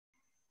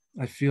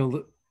I feel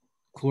the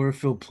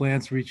chlorophyll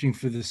plants reaching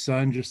for the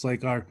sun, just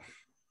like our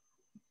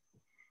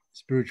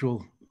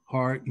spiritual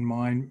heart and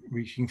mind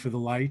reaching for the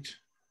light,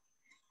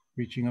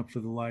 reaching up for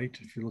the light,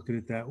 if you look at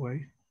it that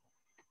way.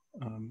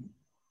 Um,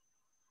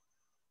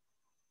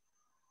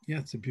 yeah,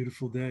 it's a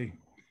beautiful day.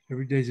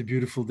 Every day is a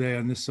beautiful day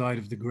on this side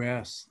of the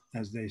grass,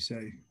 as they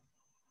say.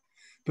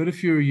 But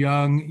if you're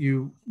young,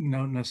 you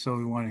don't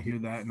necessarily want to hear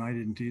that, and I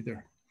didn't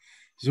either.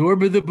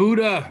 Zorba the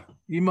Buddha,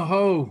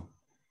 Imaho,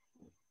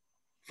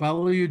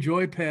 follow your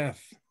joy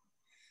path.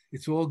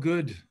 It's all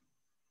good.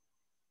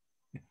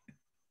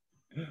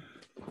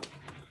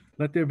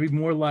 Let there be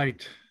more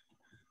light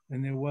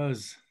than there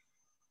was.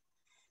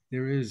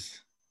 There is.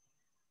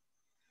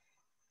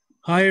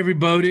 Hi,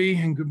 everybody,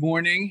 and good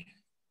morning.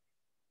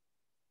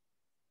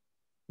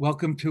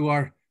 Welcome to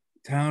our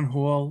town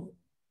hall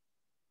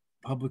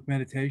public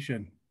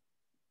meditation.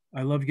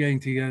 I love getting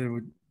together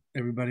with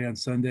everybody on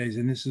Sundays,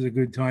 and this is a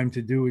good time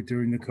to do it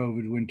during the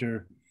COVID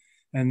winter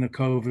and the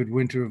COVID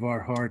winter of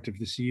our heart of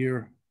this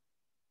year,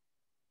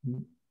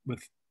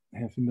 with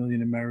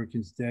 500,000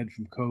 Americans dead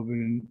from COVID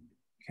and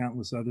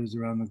countless others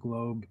around the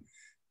globe.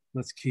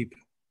 Let's keep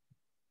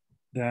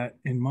that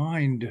in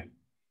mind,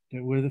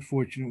 that we're the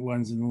fortunate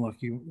ones and the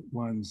lucky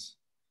ones,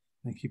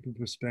 and keep a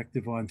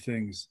perspective on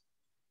things.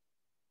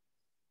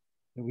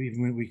 That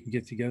even when we can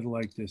get together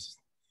like this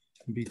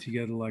and be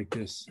together like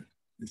this,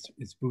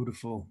 it's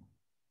beautiful.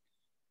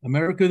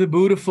 America the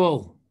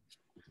Beautiful.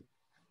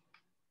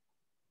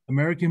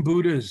 American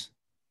Buddhas,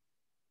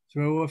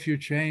 throw off your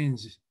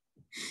chains,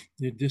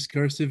 your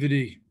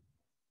discursivity,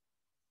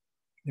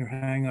 your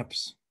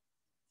hang-ups,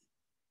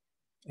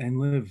 and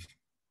live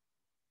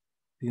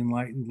the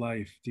enlightened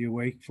life, the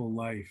awakeful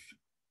life,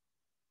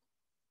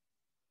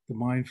 the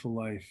mindful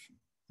life,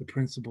 the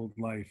principled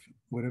life,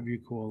 whatever you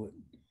call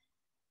it.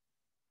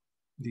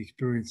 The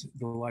experience,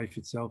 the life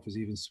itself is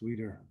even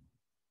sweeter.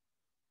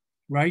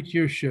 Right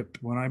your ship.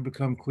 When I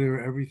become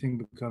clearer,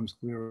 everything becomes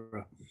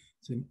clearer.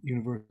 It's a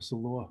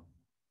universal law.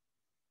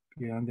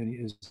 Beyond any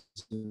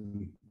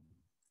ism,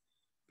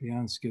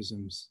 beyond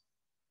schisms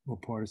or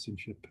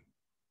partisanship.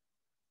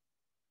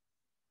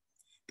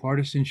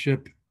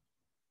 Partisanship,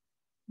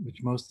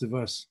 which most of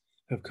us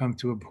have come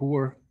to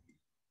abhor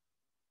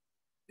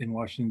in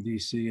Washington,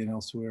 D.C. and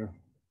elsewhere,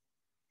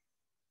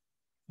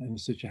 and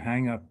it's such a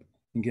hang-up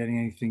in getting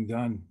anything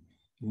done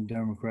in the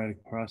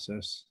democratic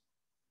process,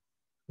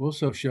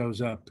 also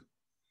shows up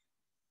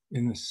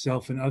in the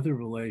self and other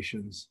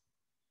relations,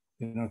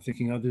 in our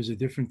thinking others are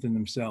different than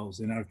themselves,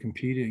 in our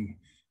competing,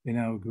 in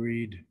our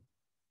greed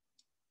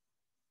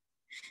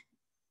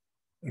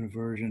and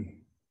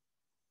aversion,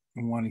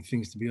 and wanting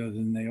things to be other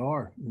than they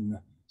are in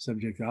the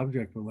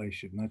subject-object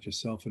relation, not just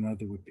self and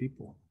other with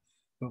people,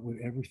 but with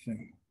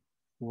everything,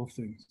 all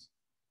things,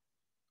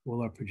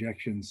 all our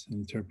projections and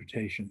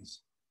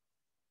interpretations,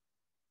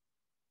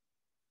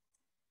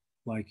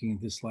 liking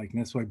and disliking.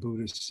 That's why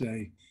Buddhists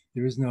say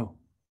there is no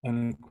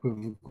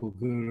unequivocal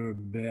good or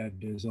bad.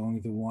 There's only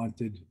the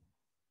wanted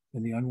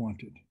and the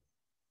unwanted.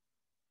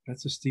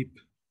 That's a steep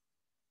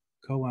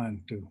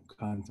koan to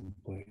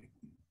contemplate,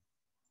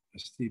 a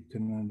steep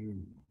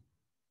conundrum.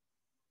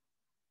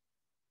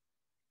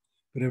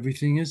 But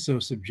everything is so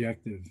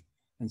subjective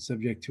and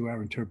subject to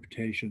our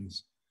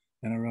interpretations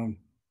and our own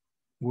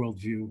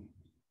worldview,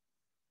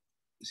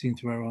 seen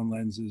through our own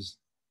lenses,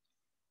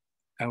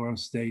 our own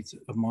states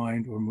of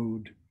mind or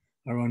mood,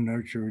 our own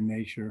nurture and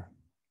nature,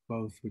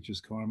 both, which is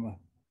karma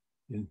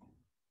in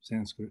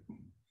Sanskrit,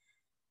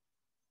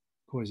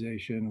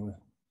 causation, or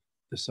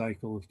the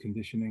cycle of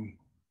conditioning,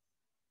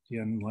 the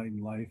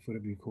unenlightened life,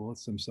 whatever you call it,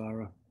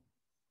 samsara,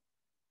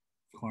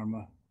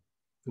 karma,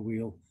 the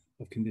wheel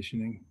of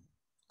conditioning,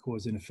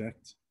 cause and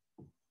effect.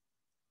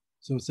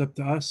 So it's up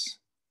to us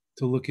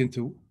to look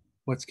into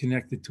what's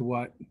connected to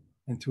what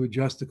and to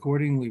adjust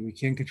accordingly. We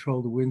can't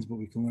control the winds, but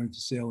we can learn to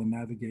sail and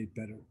navigate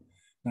better,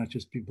 not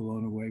just be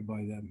blown away by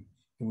them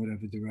in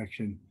whatever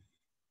direction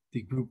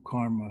the group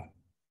karma,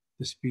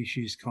 the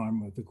species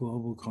karma, the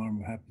global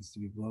karma happens to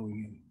be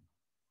blowing in.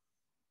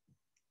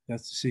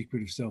 That's the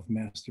secret of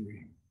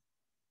self-mastery,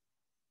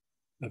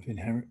 of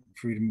inherent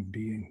freedom of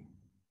being.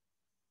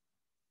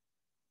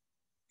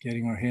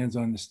 Getting our hands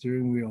on the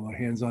steering wheel, our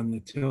hands on the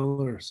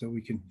tiller, so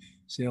we can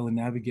sail and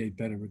navigate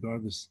better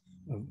regardless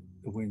of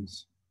the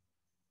winds.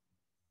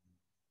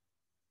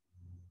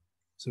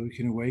 So we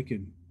can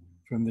awaken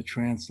from the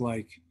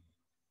trance-like,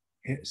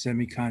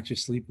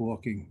 semi-conscious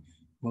sleepwalking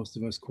most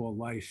of us call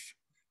life,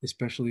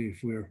 especially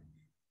if we're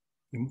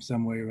in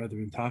some way or other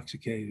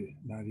intoxicated,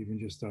 not even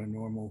just our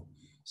normal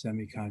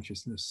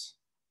semi-consciousness,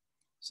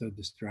 so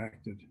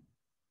distracted,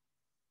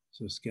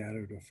 so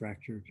scattered or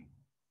fractured.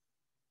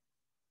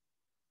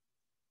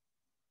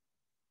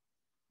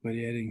 But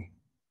adding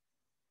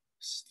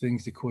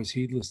things that cause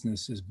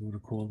heedlessness, as Buddha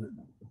called it,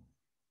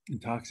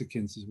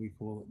 intoxicants, as we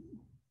call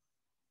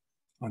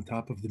it, on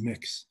top of the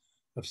mix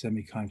of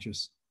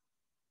semi-conscious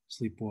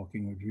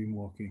sleepwalking or dream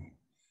walking,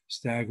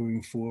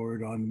 staggering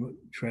forward on the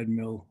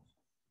treadmill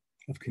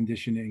of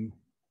conditioning,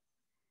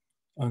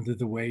 under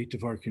the weight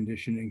of our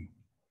conditioning,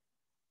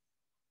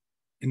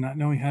 and not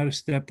knowing how to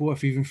step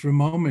off even for a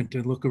moment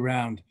and look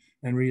around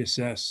and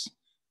reassess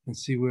and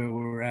see where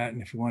we're at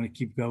and if we want to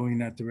keep going in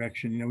that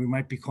direction. You know, we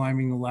might be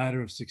climbing the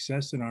ladder of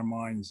success in our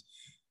minds,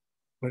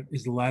 but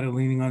is the ladder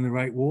leaning on the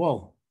right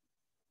wall?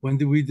 When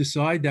did we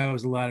decide that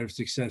was a ladder of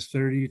success?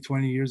 30,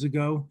 20 years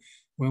ago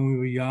when we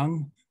were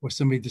young, or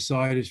somebody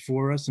decided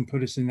for us and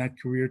put us in that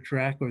career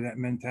track or that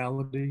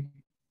mentality?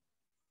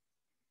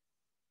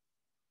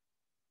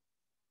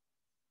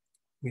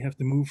 We have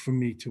to move from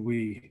me to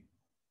we,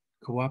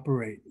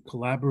 cooperate,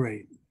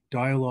 collaborate,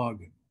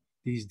 dialogue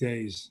these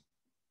days,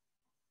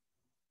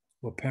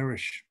 or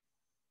perish,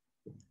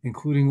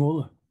 including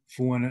all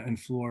fauna and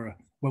flora,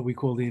 what we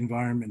call the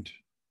environment,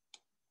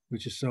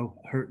 which is so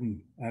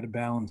hurting, out of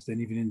balance,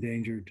 and even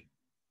endangered.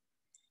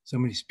 So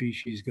many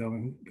species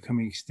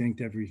becoming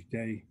extinct every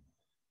day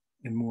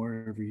and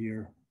more every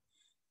year.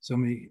 So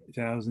many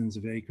thousands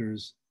of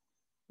acres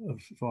of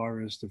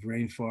forest, of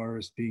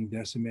rainforest being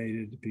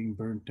decimated, being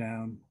burnt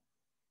down.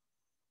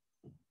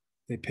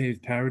 They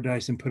paved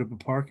paradise and put up a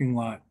parking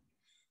lot.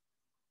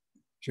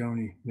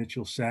 Joni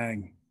Mitchell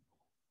sang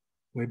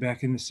way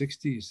back in the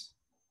 60s.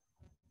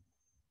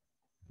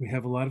 We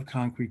have a lot of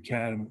concrete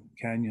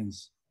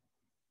canyons,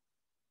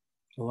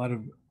 a lot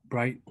of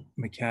bright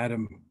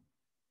macadam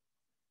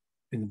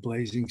in the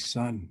blazing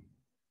sun.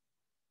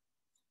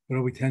 But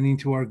are we tending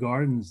to our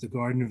gardens, the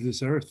garden of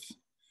this earth,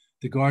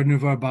 the garden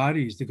of our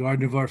bodies, the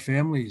garden of our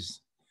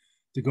families,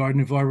 the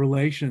garden of our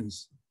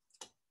relations,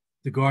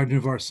 the garden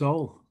of our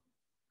soul?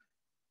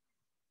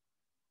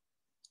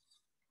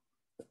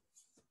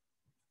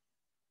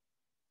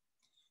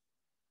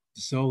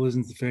 The soul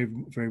isn't the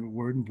favorite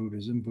word in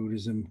Buddhism.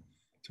 Buddhism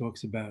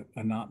talks about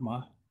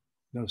anatma,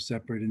 no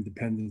separate,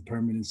 independent,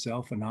 permanent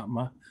self,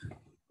 anatma.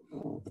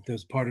 But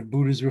that's part of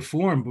Buddha's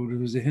reform. Buddha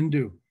was a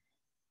Hindu.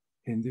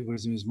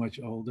 Hinduism is much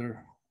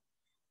older.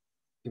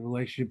 The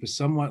relationship is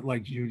somewhat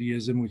like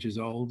Judaism, which is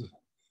Old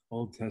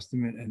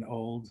Testament and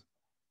old,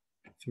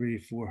 3 or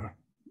 4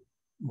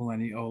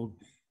 millennia old,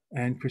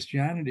 and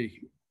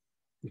Christianity,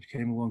 which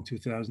came along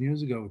 2,000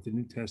 years ago with the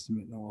New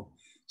Testament and all.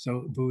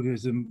 So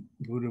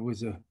Buddha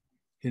was a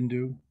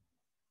Hindu.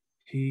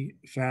 He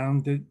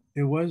found that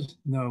there was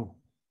no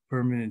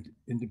permanent,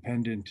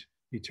 independent,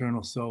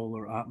 eternal soul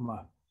or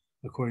Atma,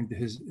 according to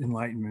his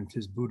enlightenment,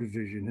 his Buddha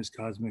vision, his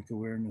cosmic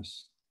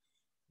awareness.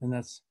 And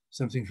that's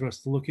something for us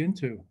to look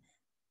into.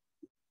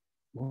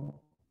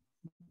 Well,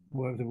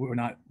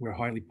 we're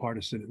highly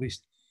partisan, at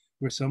least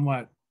we're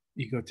somewhat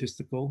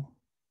egotistical.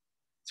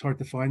 It's hard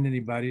to find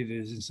anybody that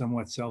isn't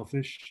somewhat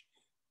selfish,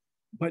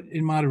 but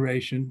in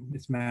moderation,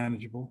 it's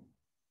manageable.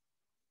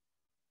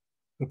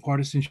 But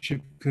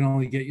partisanship can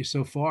only get you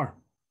so far.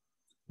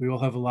 We all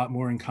have a lot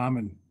more in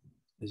common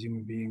as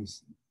human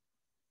beings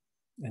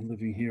and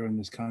living here on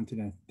this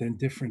continent than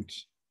different.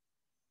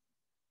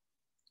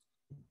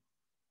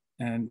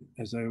 And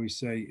as I always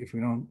say, if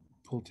we don't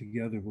pull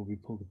together, we'll be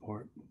pulled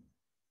apart.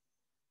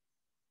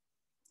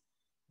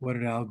 What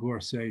did Al Gore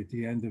say at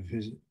the end of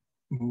his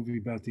movie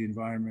about the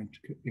environment,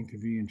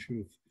 Inconvenient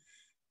Truth?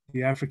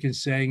 The African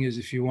saying is,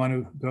 if you want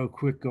to go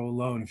quick, go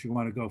alone. If you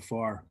want to go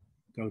far,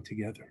 go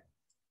together.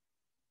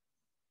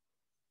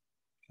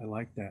 I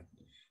like that,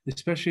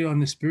 especially on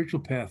the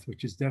spiritual path,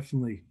 which is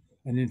definitely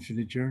an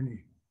infinite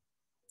journey,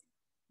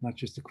 not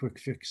just a quick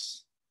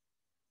fix,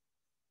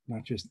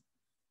 not just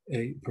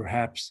a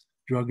perhaps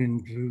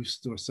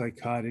drug-induced or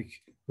psychotic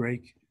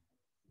break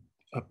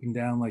up and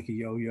down like a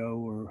yo-yo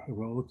or a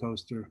roller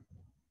coaster,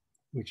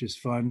 which is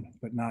fun,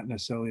 but not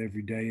necessarily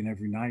every day and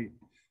every night.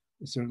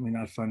 It's certainly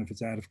not fun if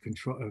it's out of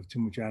control, too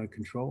much out of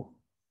control.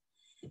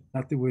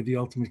 Not that we're the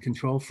ultimate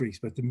control freaks,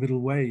 but the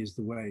middle way is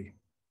the way.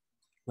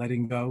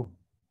 Letting go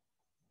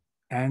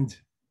and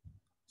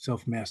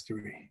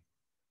self-mastery.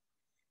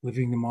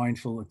 Living the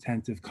mindful,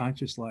 attentive,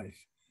 conscious life,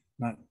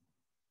 not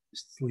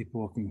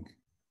sleepwalking,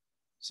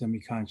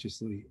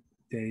 semi-consciously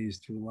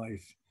dazed through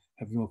life,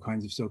 having all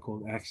kinds of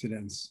so-called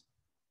accidents.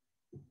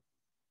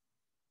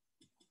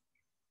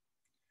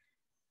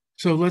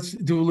 So let's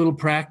do a little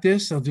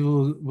practice. I'll do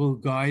a little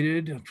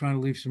guided. I'm trying to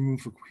leave some room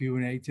for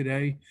Q&A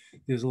today.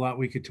 There's a lot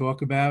we could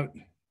talk about.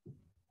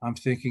 I'm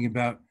thinking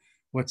about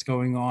what's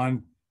going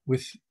on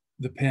with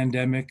the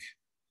pandemic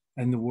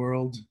and the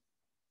world.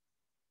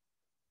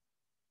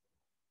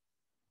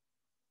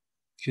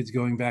 Kids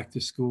going back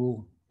to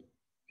school,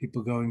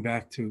 people going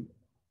back to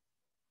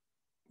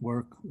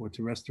work or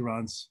to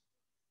restaurants,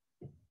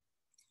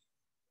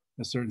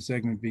 a certain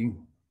segment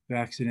being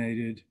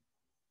vaccinated,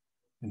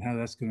 and how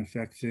that's going to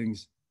affect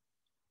things,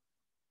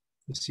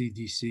 the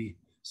CDC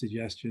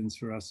suggestions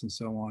for us and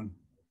so on.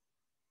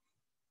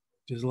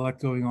 There's a lot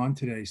going on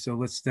today, so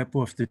let's step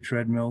off the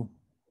treadmill,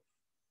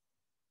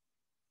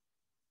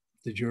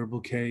 the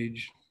gerbil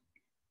cage,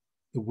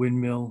 the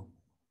windmill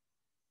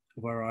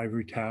of our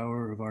ivory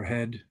tower, of our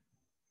head,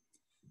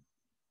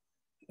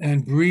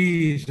 and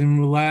breathe and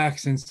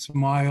relax and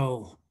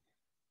smile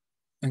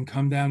and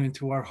come down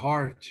into our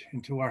heart,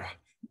 into our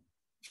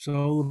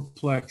solar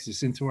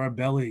plexus, into our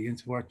belly,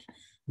 into our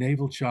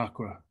navel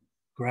chakra,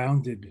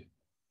 grounded,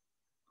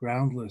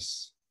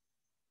 groundless,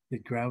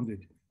 yet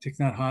grounded. Thich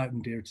Nhat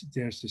Hanh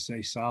dares to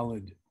say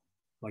solid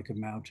like a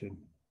mountain.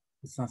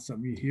 It's not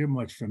something you hear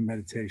much from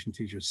meditation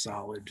teachers,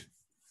 solid.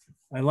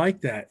 I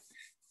like that.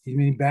 You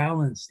mean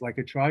balanced like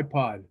a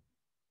tripod,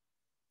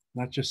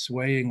 not just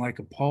swaying like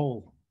a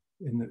pole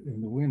in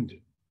the wind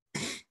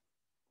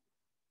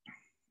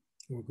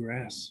or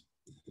grass.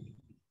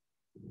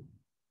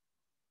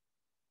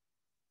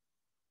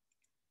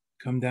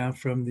 Come down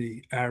from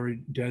the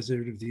arid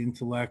desert of the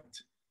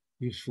intellect,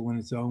 useful in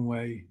its own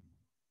way,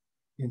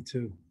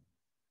 into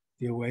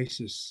the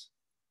oasis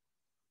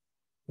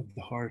of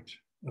the heart,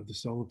 of the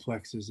solar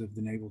plexus, of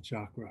the navel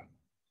chakra,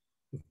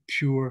 of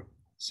pure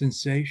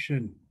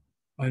sensation,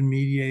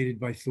 unmediated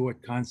by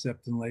thought,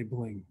 concept, and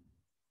labeling.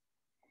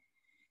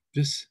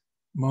 This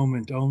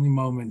moment, only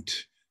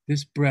moment,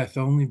 this breath,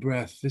 only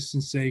breath, this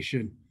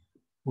sensation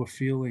or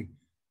feeling,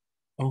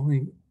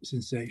 only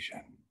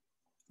sensation,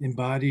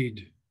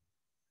 embodied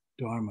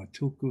Dharma,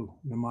 Tulku,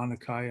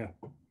 Nirmanakaya,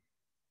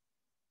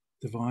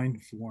 divine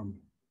form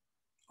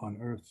on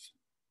earth,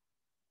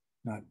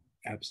 not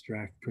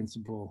abstract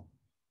principle,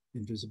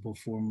 invisible,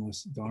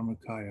 formless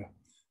Dharmakaya,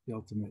 the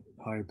ultimate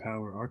higher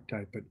power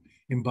archetype, but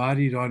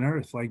embodied on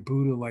earth like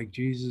Buddha, like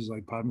Jesus,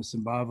 like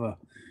Padmasambhava,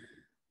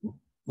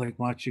 like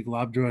Machi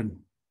Labdrun.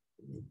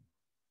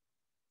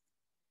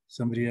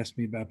 Somebody asked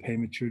me about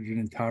Pema Chodron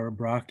and Tara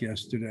Brach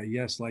yesterday.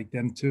 Yes, like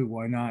them too.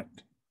 Why not?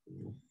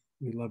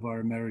 We love our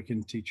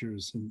American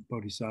teachers and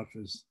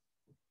bodhisattvas.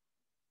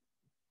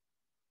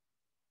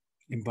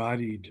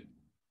 Embodied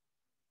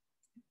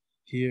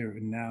here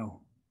and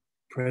now,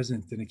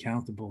 present and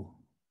accountable.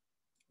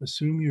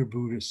 Assume your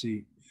Buddha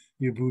seat,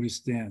 your Buddha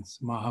stance,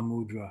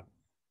 Mahamudra,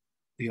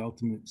 the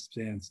ultimate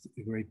stance,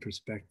 the great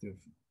perspective.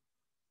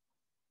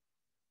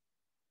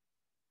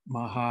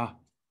 Maha,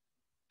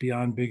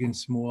 beyond big and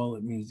small,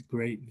 it means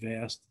great,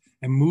 vast.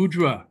 And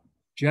mudra,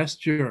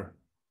 gesture,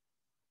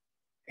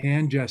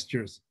 hand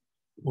gestures,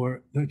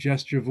 or the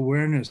gesture of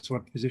awareness,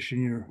 what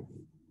position your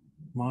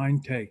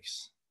mind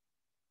takes.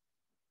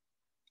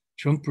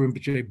 Trungpa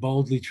Rinpoche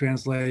boldly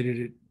translated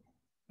it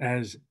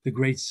as the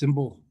great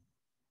symbol.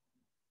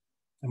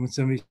 And when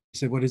somebody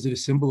said, what is it a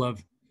symbol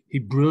of? He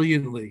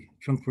brilliantly,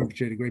 Trungpa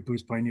Rinpoche, the great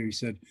Buddhist pioneer, he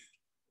said,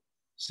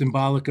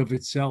 symbolic of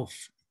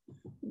itself.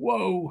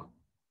 Whoa.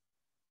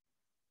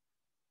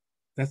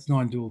 That's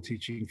non-dual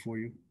teaching for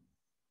you.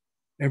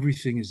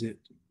 Everything is it,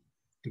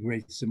 the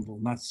great symbol,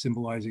 not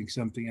symbolizing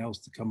something else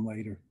to come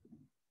later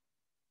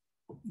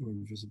or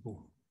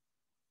invisible.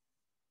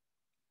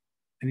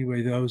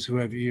 Anyway, those who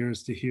have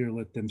ears to hear,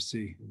 let them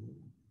see.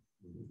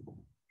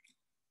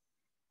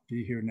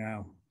 Be here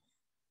now.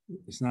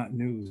 It's not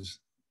news,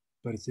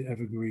 but it's an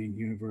evergreen,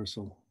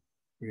 universal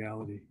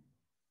reality.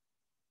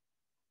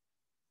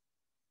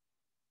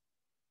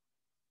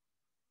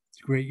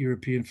 The great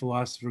European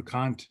philosopher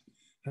Kant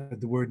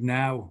had the word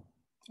now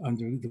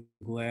under the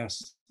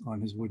glass on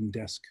his wooden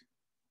desk.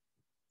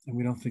 And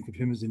we don't think of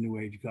him as a new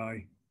age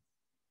guy.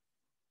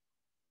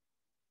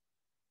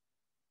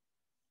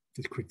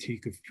 The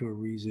critique of pure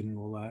reason and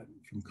all that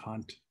from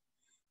Kant,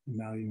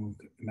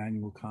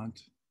 Immanuel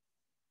Kant,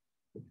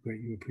 the great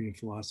European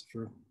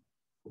philosopher.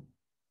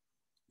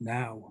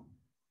 Now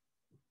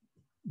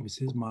was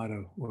his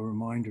motto or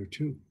reminder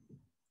too.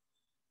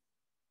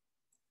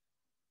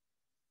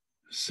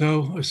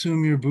 So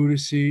assume your Buddha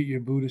seat, your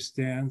Buddha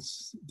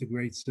stance, the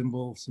great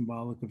symbol,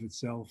 symbolic of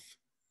itself.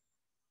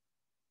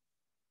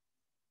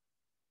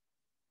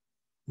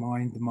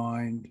 Mind the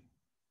mind.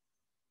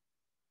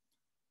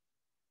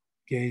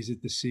 Gaze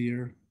at the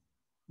seer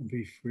and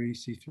be free.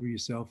 See through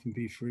yourself and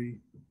be free.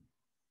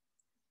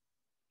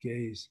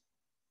 Gaze.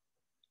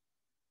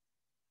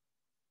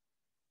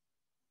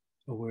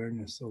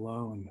 Awareness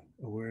alone.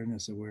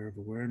 Awareness, aware of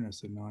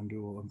awareness, a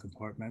non-dual,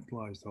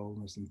 uncompartmentalized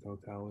wholeness and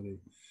totality.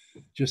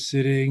 Just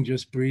sitting,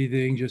 just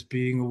breathing, just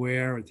being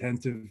aware,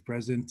 attentive,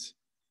 present.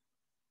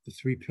 The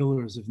three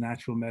pillars of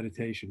natural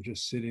meditation,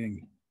 just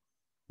sitting.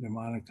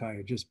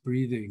 Nirmanakaya, just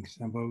breathing.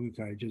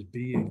 Sambhogakaya, just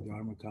being.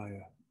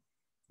 Dharmakaya.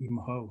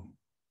 Imaho.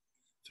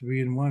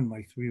 3 in 1,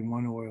 like 3 in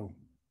 1 oil,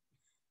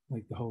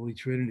 like the Holy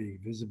Trinity,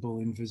 visible,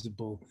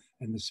 invisible,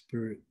 and the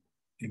spirit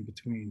in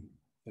between,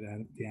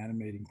 the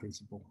animating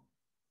principle.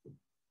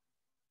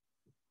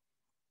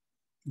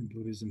 In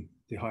Buddhism,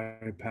 the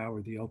higher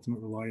power, the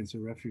ultimate reliance or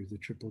refuge, the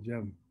triple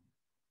gem.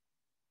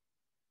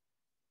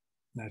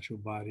 Natural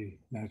body,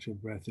 natural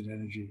breath and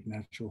energy,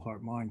 natural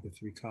heart, mind, the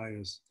 3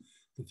 kayas,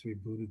 the 3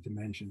 Buddha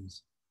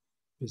dimensions,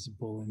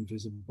 visible,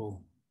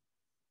 invisible,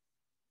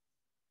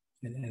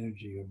 and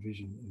energy or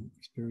vision and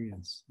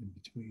experience in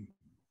between.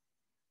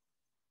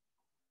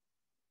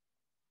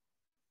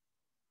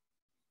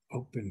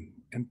 Open,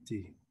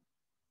 empty,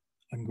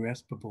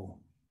 ungraspable,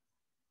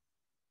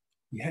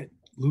 yet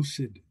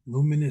lucid,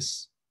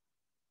 luminous,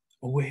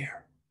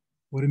 aware.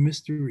 What a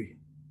mystery.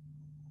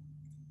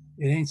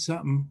 It ain't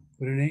something,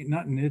 but it ain't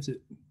nothing, is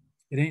it?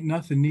 It ain't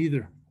nothing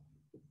neither.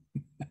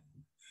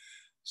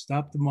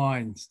 Stop the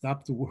mind,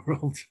 stop the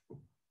world.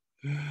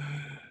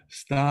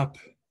 Stop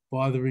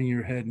bothering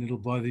your head and it'll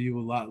bother you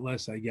a lot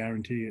less, I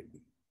guarantee it.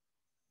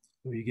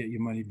 Or you get your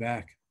money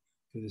back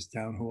for this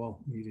town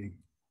hall meeting.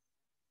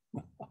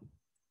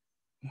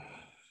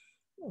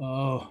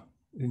 Oh,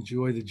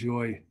 enjoy the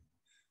joy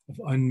of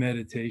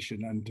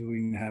unmeditation,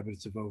 undoing the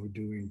habits of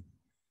overdoing.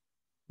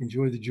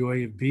 Enjoy the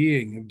joy of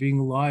being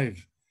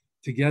alive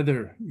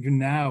together, even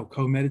now,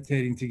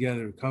 co-meditating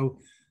together,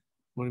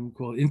 what do we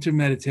call it?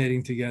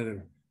 Intermeditating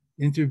together,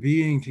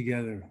 interbeing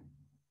together.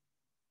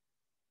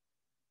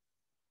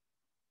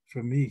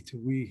 From me to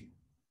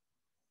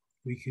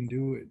we can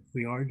do it.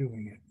 We are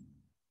doing it.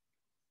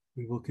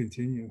 We will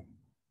continue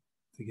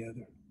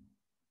together.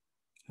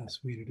 How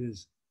sweet it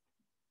is.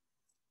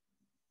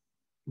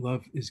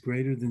 Love is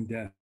greater than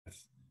death.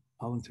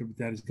 I'll interpret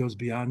that as goes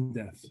beyond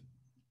death.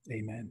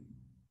 Amen.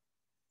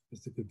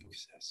 As the good book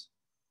says.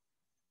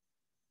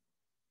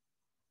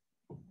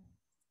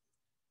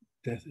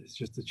 Death is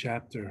just a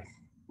chapter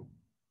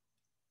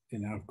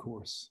in our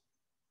course,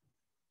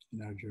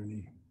 in our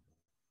journey,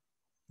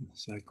 in the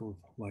cycle of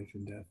life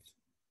and death,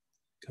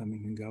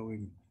 coming and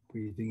going,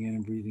 breathing in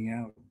and breathing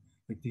out.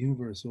 Like the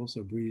universe,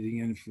 also breathing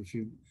in for a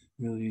few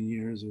million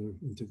years or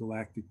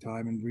intergalactic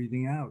time and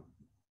breathing out.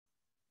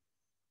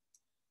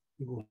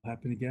 It will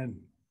happen again.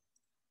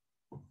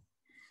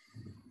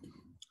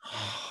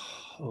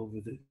 Over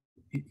the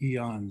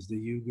eons, the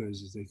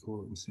yugas, as they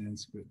call it in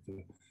Sanskrit,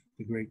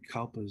 the great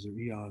kalpas or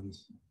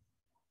eons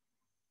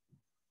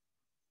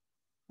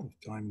of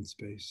time and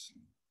space.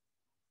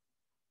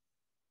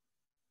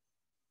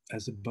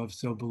 As above,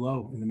 so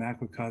below, in the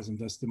macrocosm,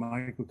 thus the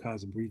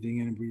microcosm, breathing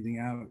in and breathing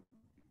out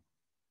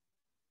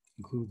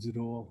includes it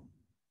all.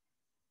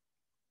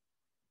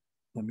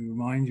 Let me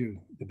remind you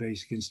the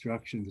basic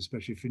instructions,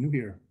 especially if you're new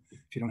here,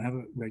 if you don't have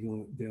a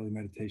regular daily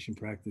meditation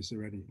practice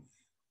already.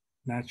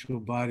 Natural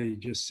body,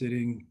 just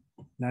sitting,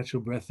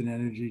 natural breath and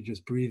energy,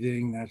 just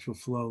breathing, natural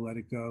flow, let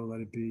it go,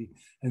 let it be.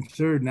 And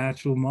third,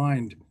 natural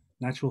mind,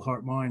 natural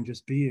heart mind,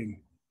 just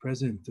being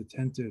present,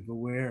 attentive,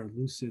 aware,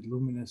 lucid,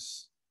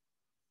 luminous,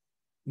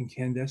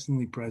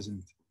 incandescently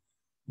present,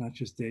 not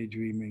just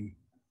daydreaming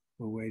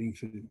or waiting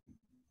for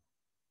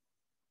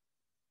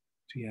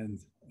the end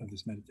of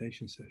this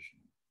meditation session.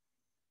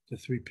 The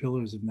three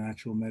pillars of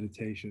natural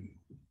meditation: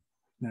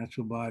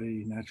 natural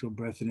body, natural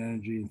breath and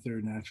energy, and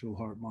third, natural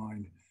heart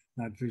mind.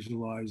 Not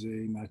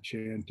visualizing, not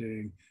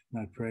chanting,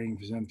 not praying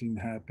for something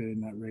to happen,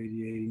 not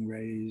radiating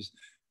rays,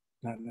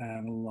 not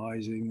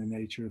analyzing the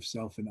nature of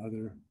self and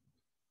other.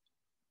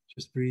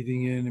 Just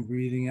breathing in and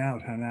breathing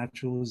out. How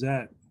natural is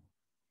that?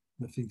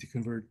 Nothing to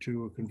convert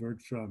to or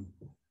convert from.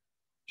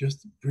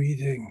 Just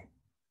breathing.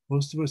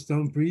 Most of us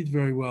don't breathe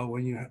very well.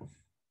 When you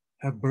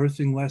have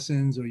birthing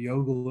lessons or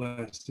yoga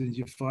lessons,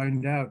 you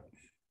find out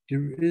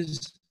there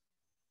is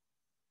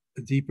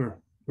a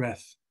deeper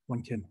breath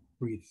one can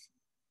breathe,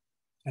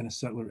 and a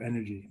subtler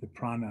energy, the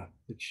prana,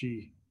 the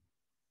chi,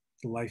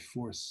 the life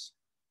force,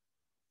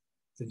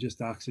 than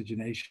just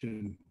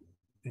oxygenation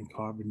and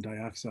carbon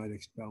dioxide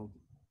expelled.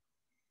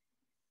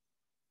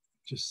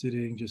 Just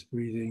sitting, just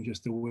breathing,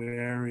 just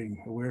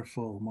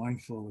awareful,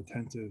 mindful,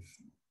 attentive,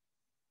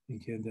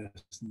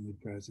 incandescently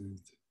present.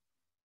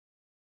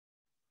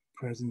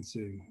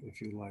 Presencing, if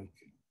you like.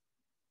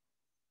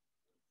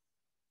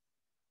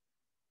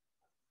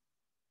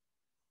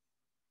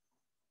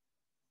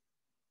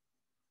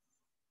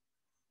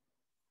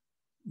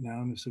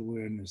 Nowness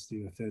awareness,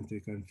 the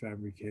authentic,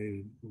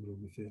 unfabricated Buddha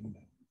within.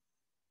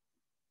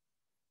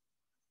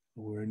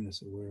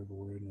 Awareness, aware of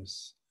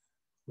awareness.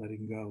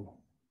 Letting go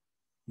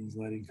means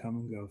letting come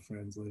and go,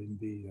 friends. Letting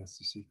be, that's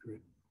the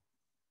secret.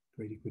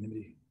 Great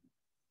equanimity.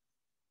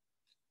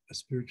 A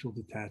spiritual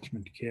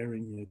detachment,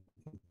 caring yet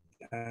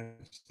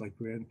detached, like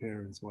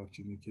grandparents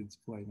watching the kids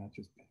play, not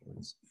just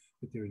parents,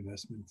 with their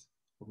investment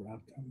over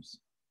outcomes.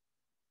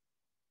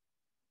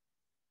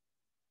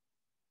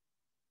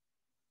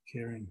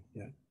 Caring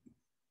yet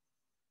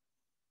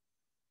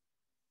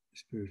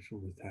spiritual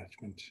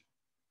detachment,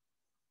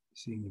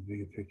 seeing the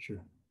bigger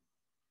picture,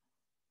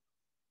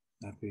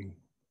 not being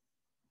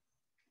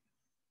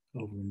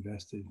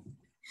overinvested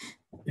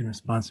in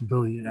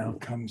responsibility and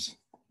outcomes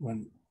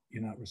when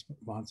you're not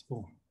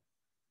responsible.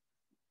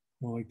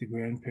 More like the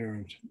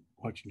grandparent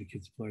watching the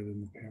kids play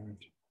than the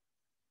parent.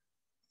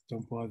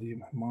 Don't bother your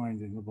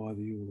mind and it'll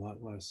bother you a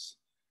lot less.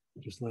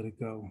 Just let it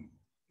go.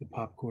 The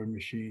popcorn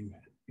machine,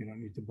 you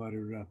don't need to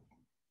butter it up.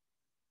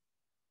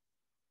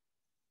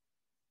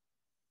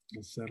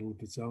 It'll settle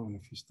of its own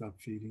if you stop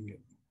feeding it.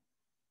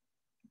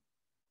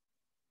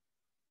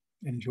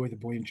 And enjoy the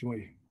buoyant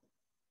joy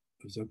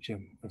of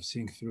Dzogchen, of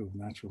seeing through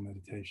natural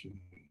meditation.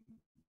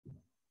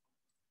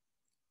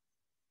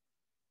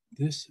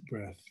 This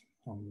breath,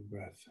 only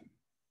breath,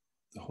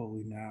 the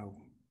holy now,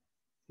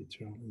 the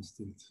eternal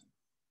instant,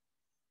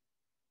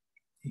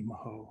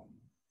 Imaho,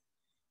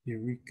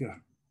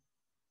 Eureka,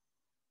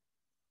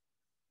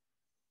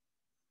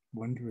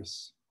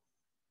 wondrous,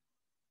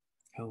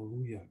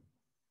 hallelujah,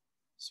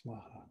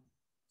 Swaha,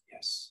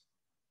 yes.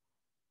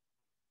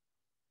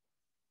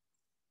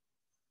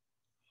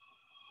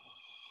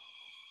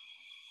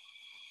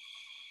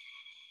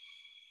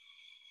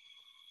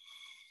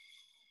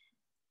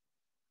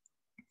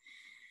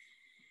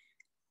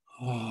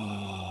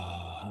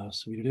 Ah, how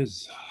sweet it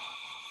is.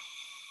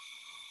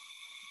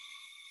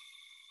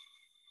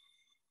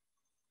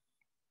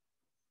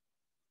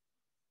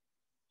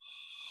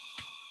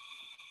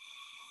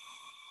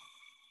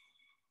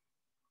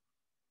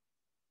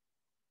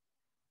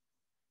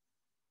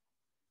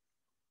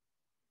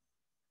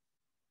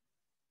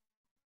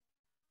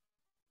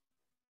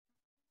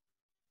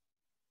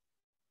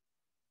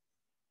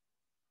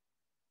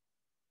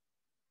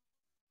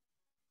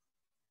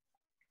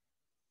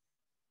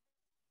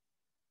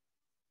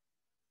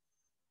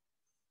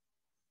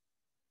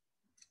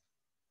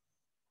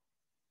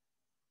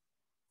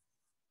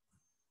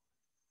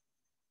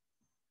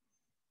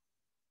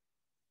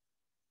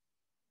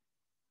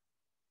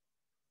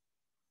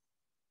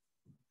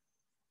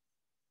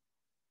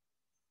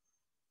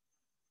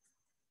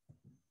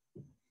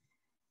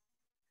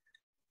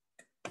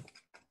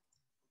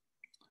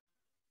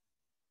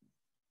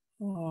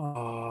 What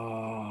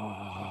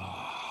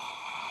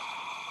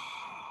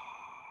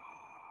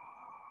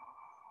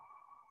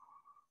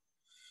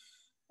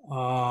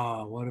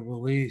a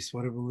release,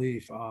 what a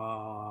relief. Say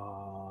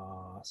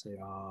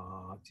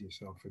to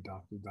yourself for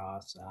Dr.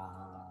 Das.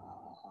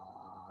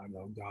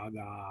 Go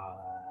gaga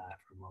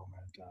for a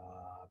moment.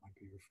 Might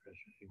be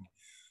refreshing.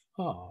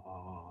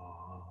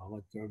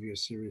 Let go of your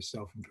serious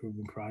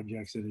self-improvement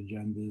projects and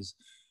agendas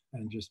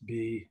and just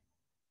be,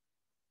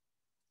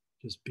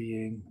 just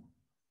being,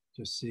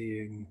 just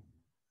seeing.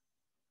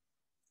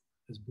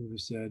 As Buddha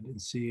said, in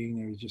seeing,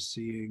 there is just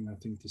seeing,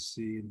 nothing to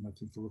see and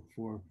nothing to look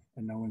for,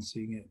 and no one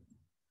seeing it.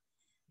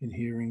 In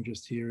hearing,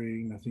 just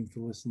hearing, nothing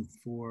to listen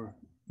for,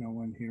 no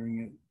one hearing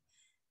it.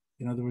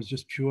 In other words,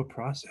 just pure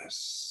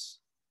process.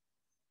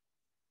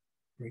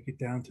 Break it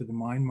down to the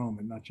mind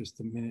moment, not just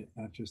the minute,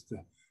 not just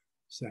the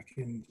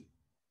second.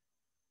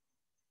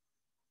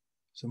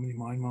 So many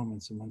mind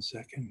moments in 1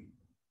 second.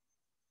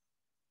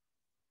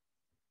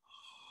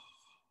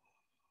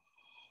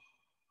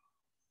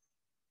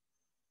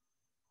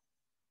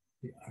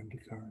 The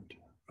undercurrent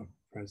of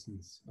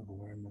presence, of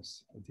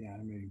awareness, of the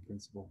animating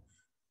principle,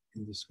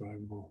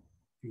 indescribable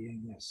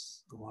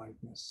beingness,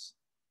 aliveness,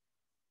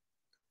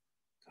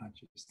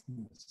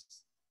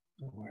 consciousness,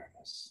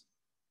 awareness.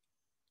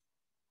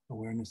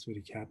 Awareness with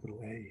a capital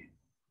A,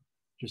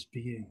 just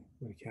being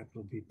with a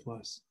capital B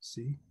plus.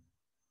 See?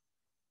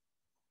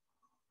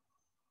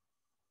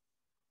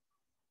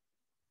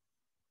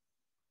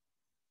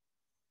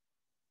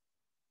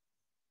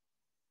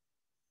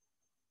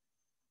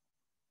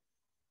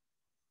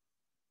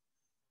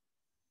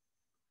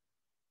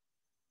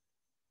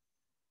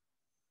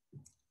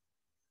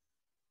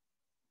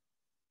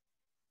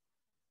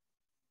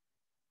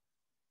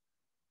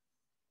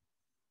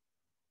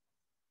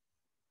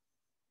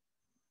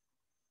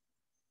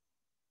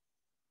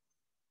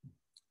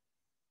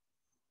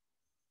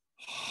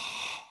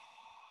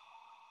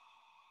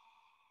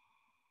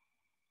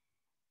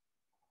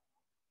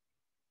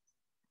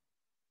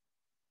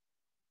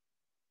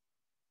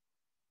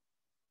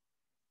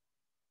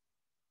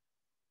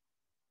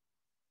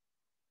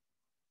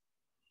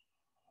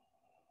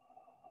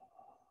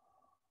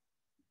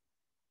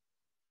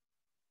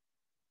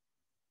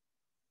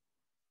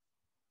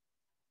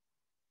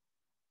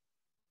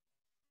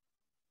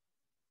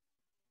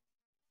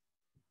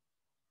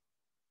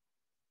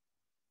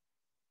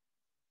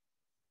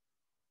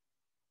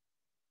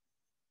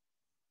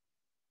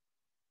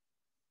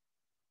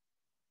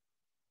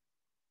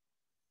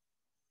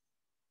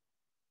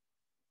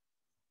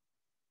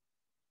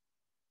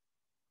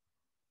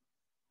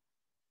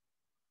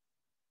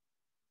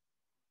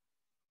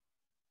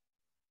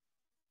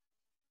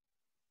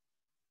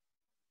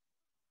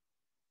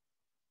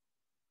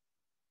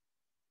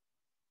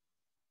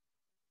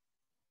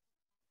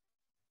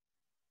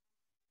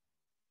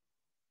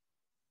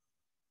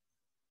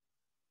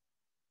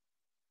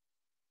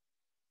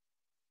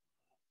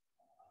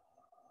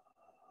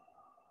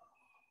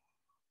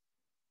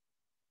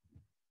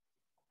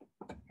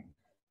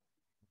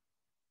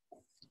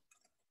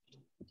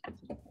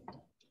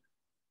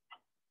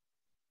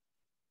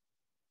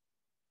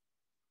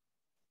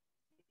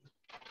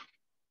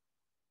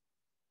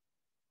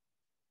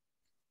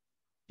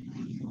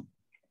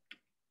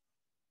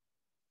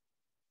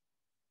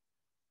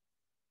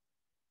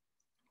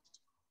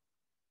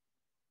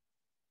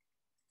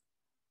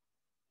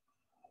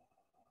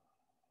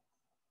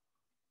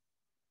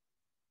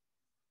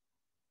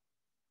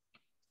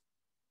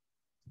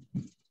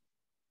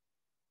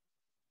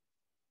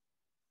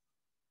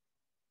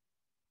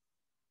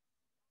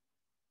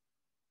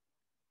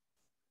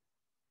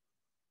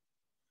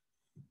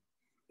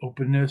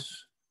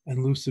 Openness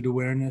and lucid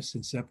awareness,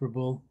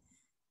 inseparable,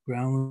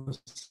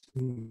 groundless,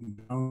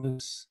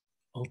 boundless,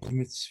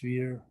 ultimate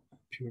sphere,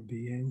 pure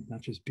being,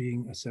 not just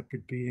being a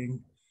separate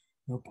being,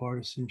 no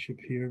partisanship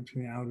here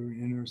between outer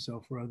and inner,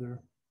 self or other,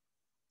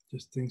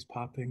 just things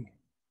popping,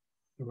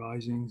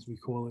 arisings, we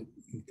call it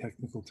in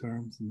technical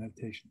terms, in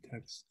meditation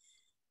texts,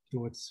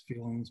 thoughts,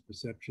 feelings,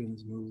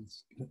 perceptions,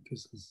 moods,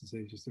 physical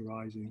sensations just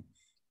arising,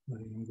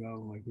 letting them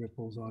go like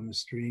ripples on the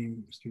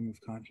stream of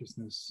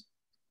consciousness,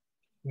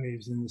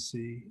 waves in the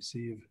sea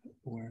of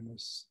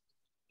awareness,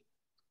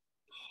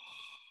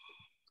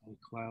 like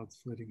clouds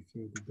flitting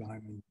through the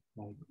diamond,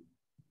 like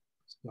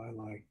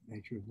sky-like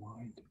nature of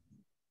mind.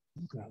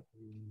 Without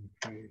being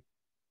afraid.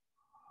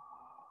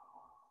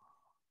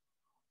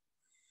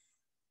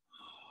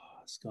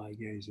 Sky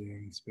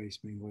gazing, space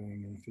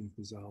mingling, infinite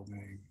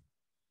dissolving.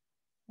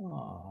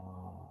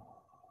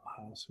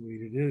 How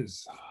sweet it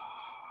is.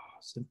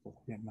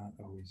 Simple, yet not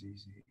always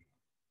easy.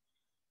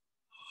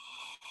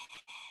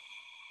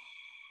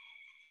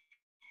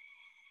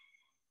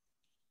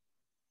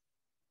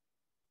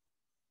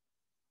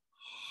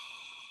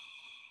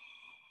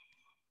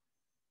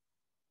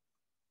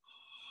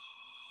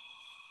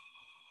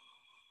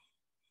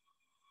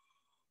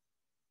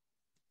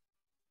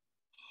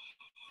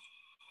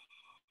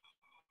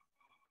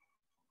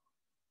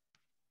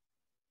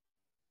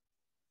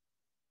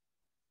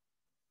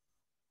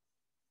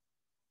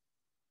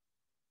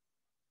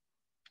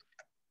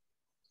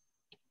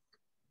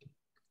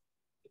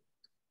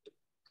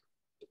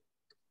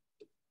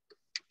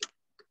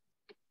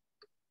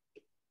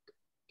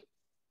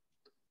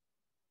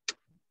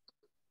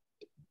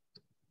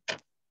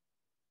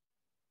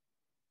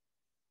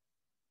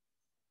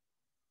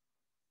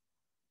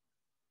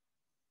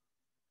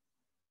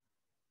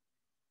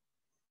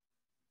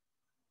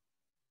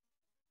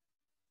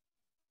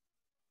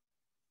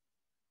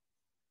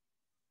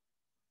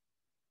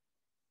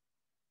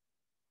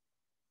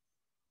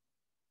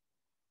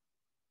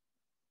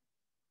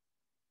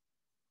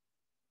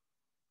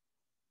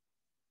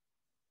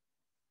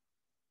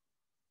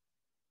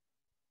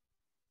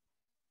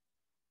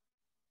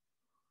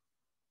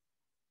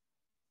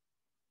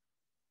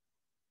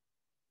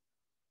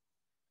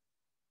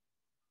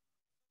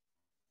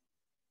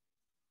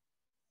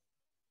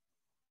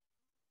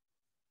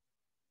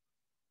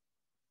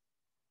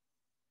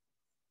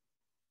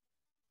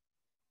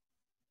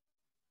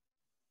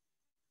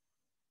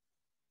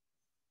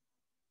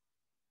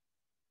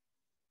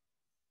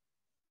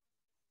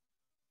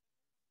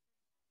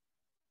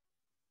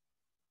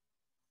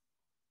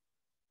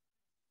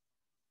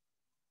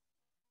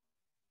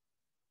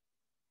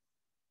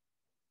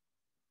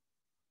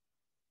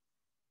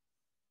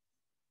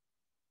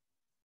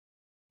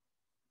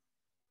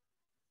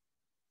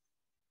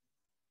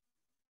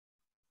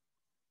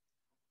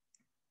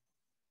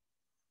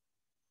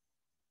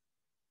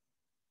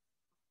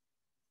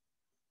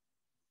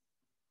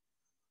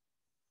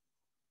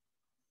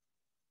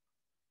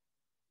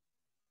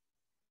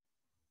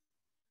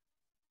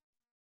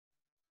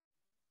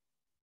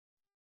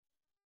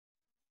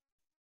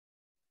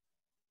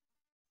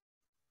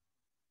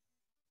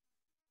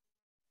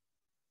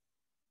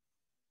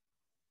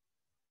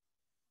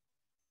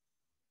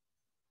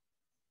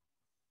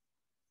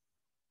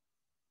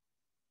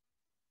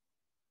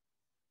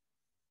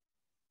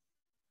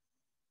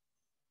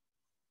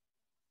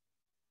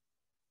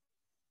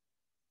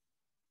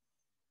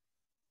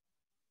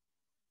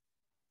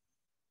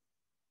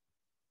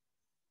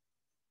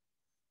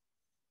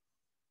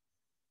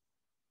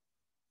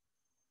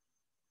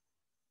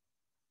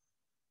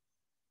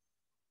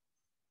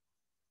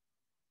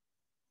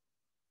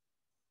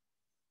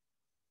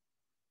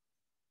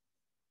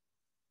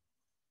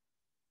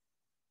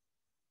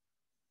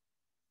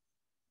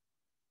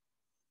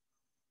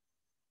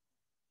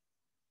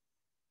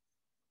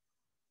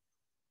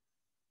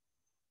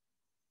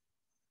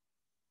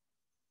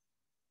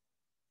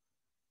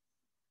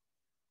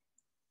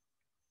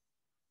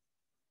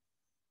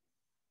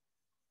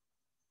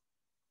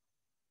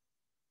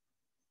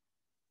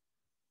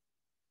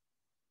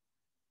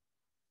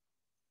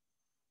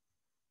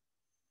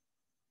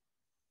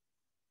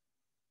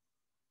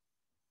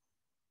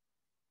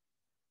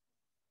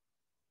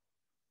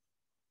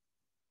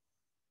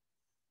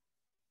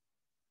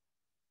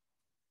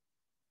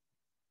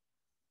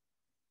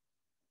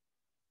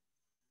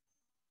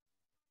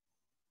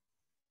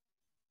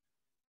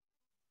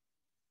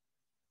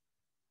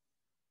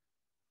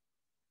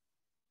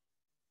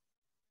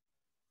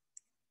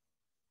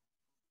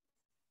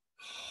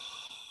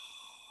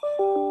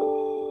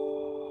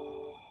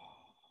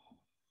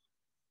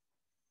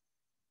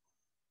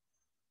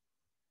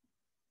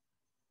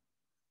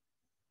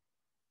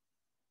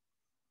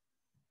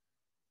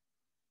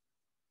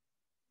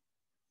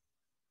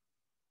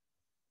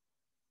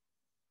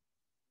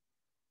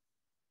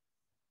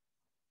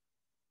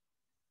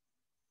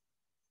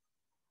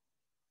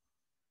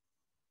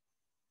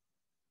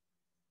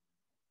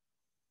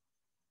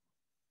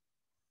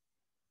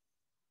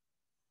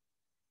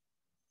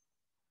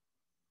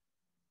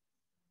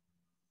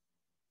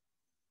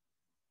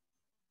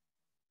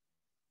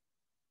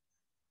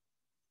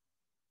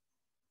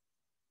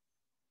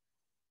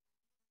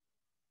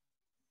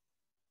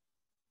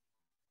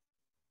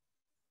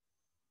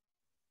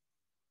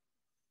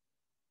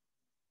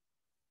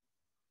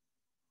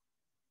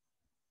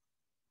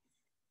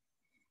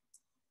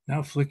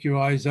 Now flick your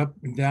eyes up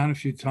and down a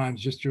few times,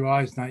 just your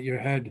eyes, not your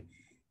head,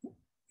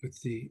 with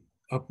the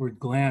upward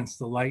glance,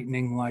 the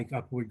lightning-like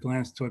upward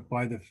glance taught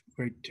by the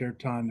great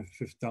Tirtan, the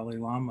fifth Dalai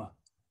Lama,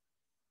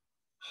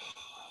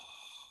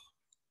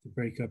 to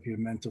break up your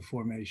mental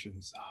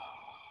formations.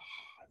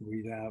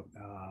 Breathe out,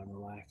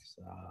 relax.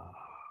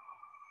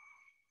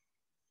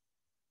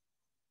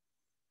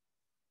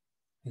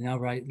 And now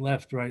right,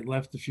 left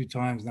a few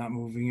times, not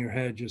moving your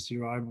head, just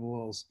your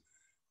eyeballs,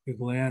 your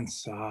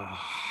glance.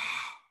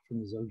 From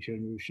the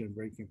Dzogchen Rinpoche,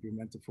 breaking up your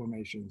mental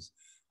formations.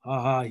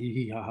 Ha ha, hee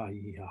hee, ha ha,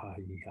 hee ha ha,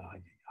 hee ha,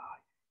 hee ha.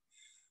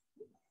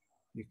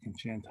 You can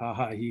chant ha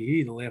ha, hee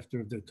hee, the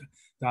laughter of the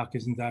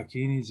Dakas and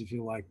Dakinis, if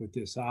you like, with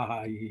this ha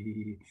ha, hee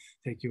hee,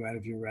 take you out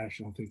of your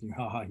rational thinking.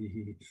 Ha ha, hee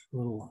hee, a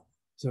little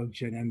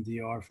Dzogchen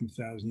MDR from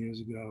 1,000 years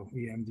ago.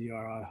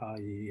 EMDR, ha ha,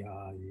 hee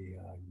ha, hee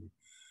ha, hee.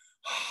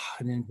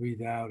 And then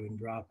breathe out and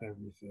drop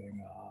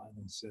everything, and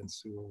then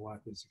sense who or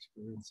what is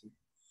experiencing.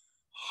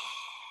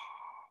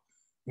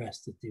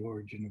 Rest at the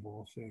origin of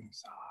all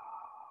things.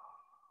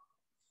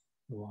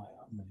 Rely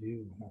on the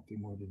view, nothing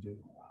more to do.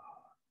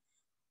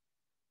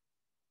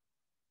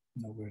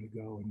 Nowhere to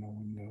go and no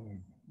one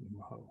going.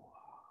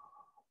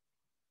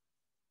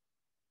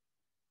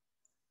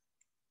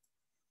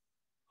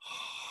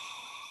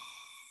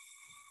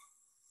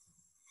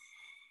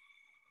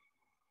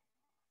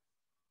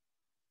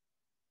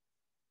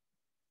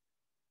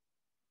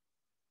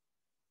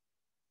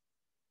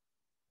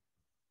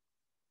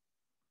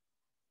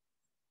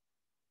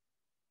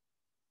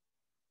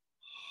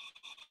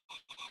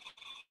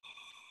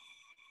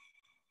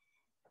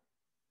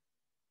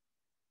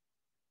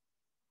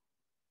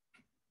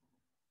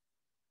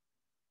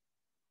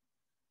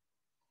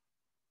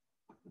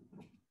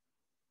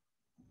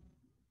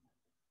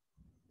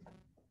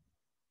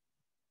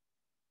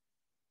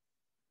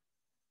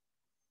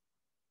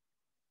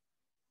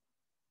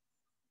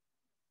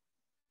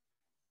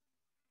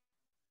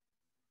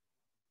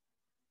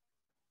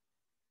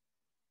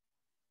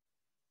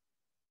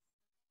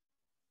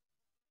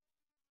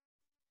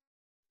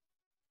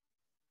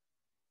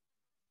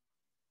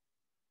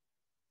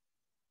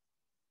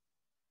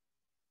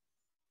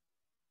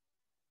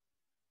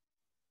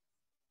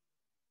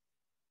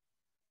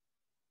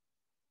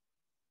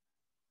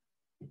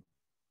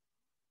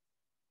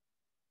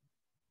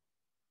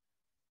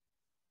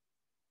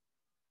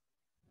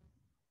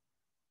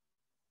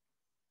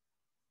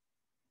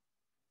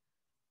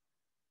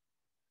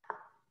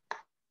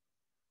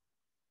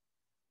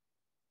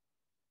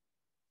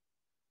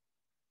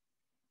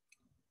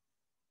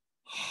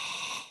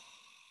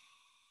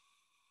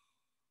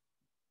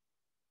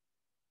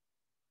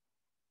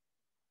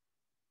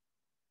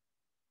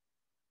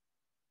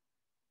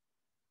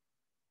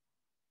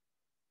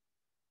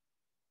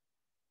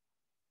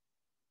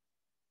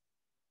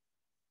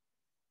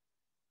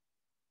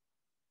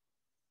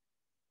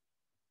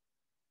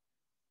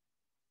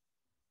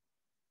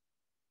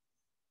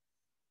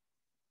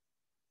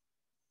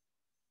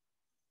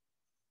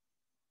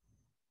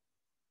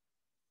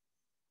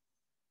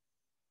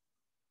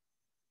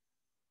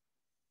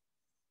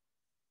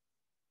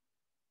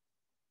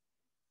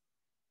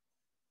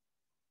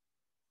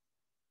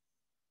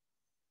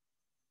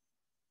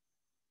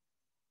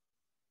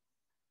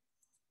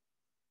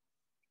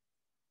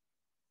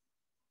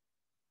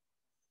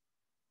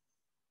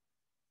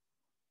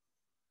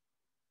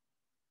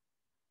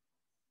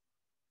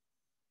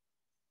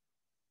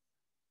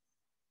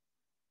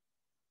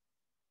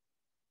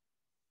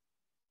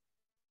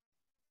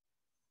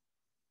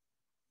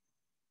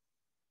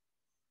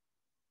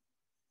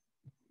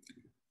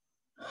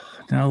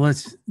 Now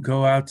let's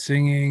go out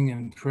singing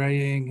and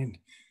praying and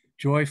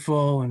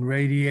joyful and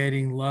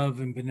radiating love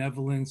and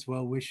benevolence,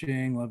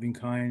 well-wishing, loving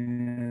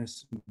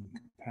kindness, and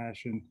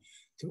compassion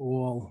to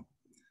all,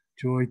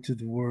 joy to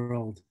the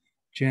world,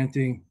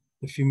 chanting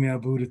the female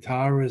Buddha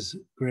Tara's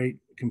great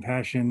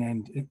compassion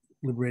and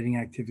liberating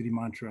activity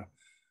mantra.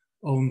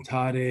 Om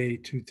Tare,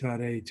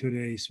 Tutare,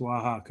 Ture,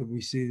 Swaha. Could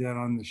we see that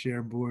on the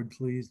share board,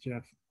 please,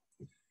 Jeff?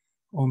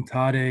 Om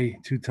Tare,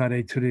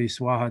 Tutare, Ture,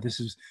 Swaha.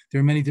 There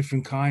are many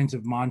different kinds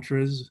of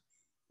mantras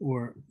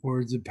or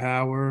words of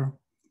power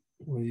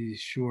or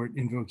these short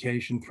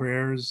invocation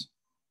prayers.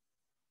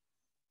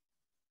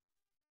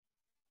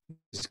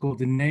 It's called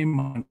the name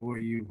mantra, where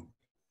you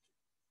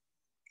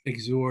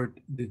exhort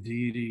the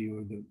deity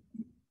or the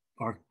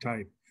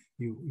archetype.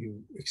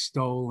 You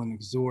extol and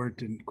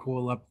exhort and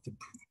call up the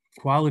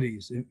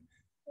qualities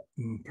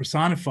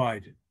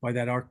personified by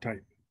that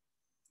archetype,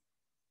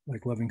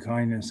 like loving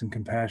kindness and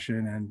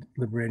compassion and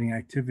liberating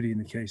activity in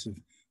the case of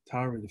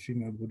Tara, the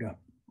female Buddha,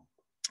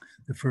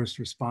 the first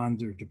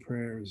responder to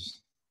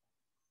prayers,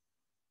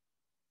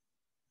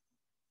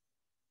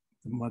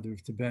 the mother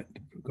of Tibet,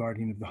 the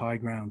guardian of the high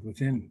ground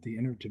within the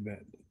inner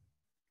Tibet,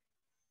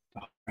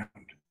 the high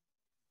ground.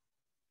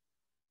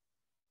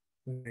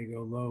 When they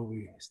go low,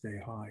 we stay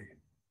high.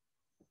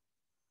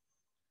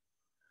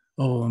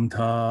 Om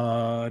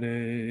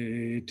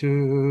Tare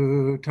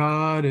Tu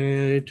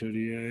Tare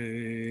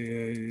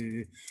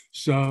Turie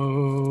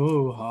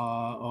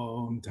Soha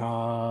Om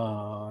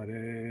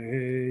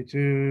Tare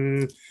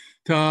Tu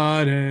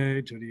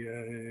Tare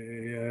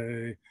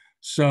Turie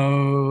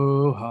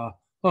Soha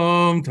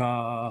Om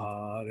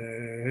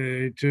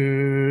Tare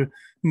Tu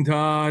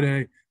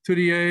Tare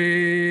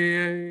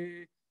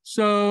Turie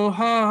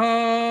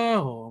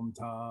Soha Om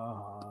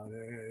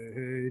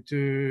Tare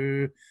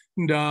Tu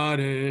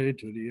Dare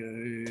to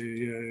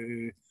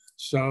the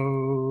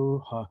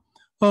so ha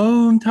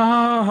om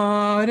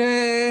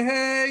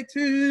tare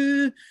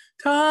to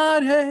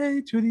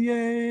tare to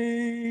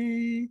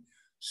the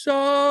so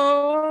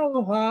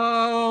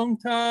om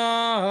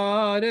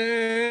tare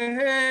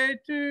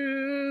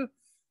to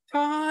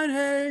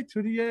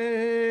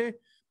the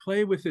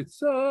play with it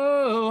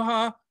so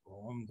ha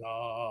om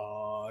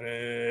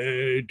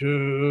tare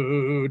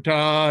to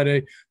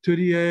the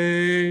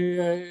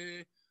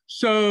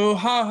so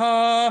ha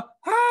ha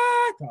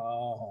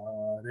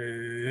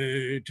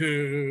tare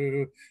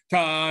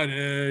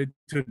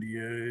to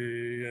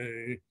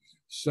the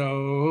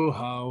so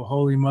how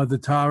Holy Mother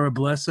Tara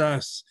bless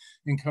us,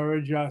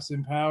 encourage us,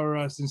 empower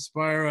us,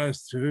 inspire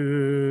us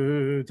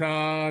to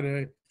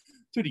tare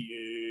to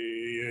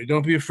the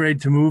don't be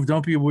afraid to move.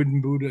 Don't be a wooden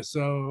Buddha.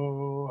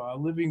 So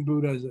living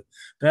Buddha is the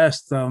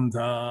best. Tare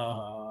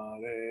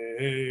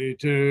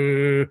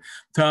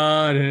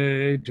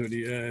to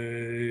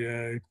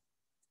the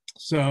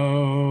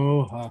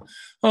so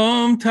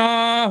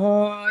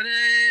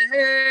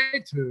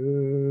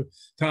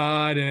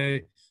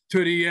tare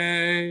to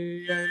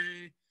the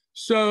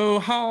so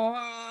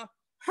ha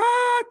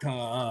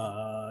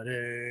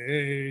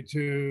tare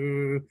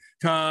to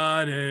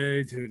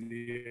the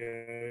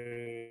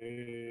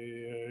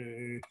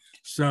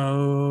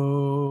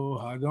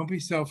so don't be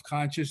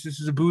self-conscious. This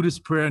is a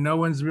Buddhist prayer. No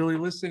one's really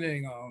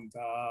listening.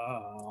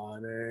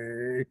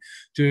 Tare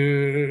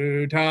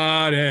to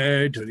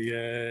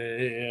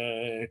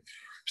the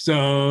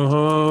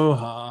so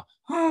ha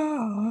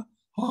ha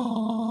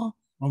ha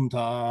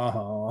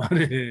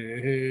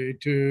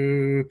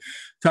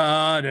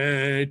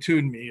tare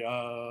tune me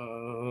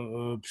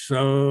up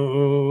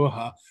so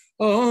ha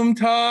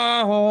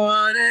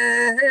tare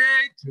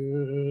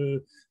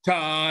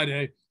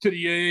tare to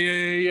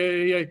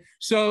the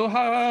so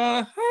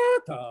ha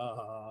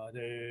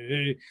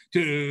tare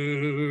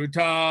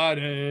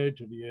tare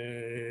to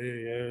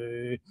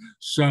the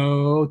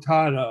so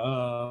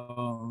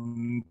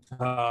taram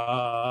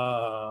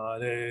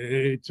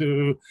tare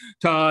to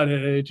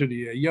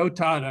the yo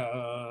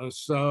tara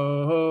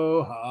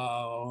so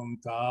ham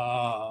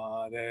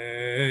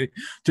tare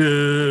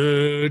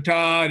to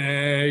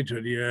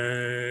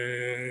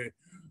the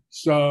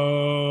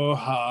so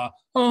ha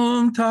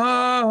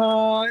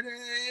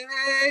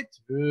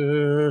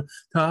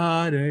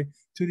tare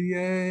to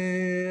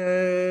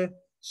the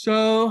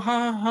so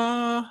ha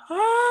ha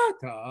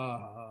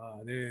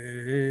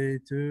tare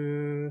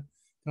to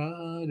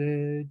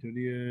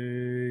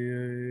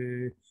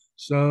the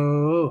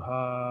so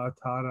ha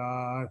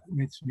tara,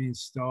 which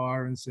means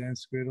star in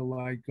Sanskrit, a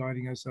light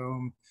guiding us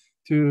home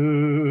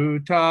to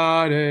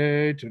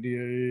tare to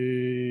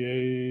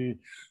the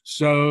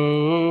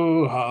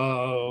so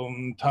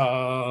ham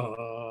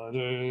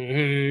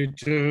tare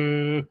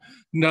to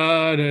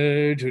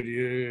nare to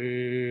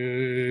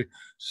the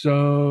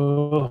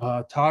so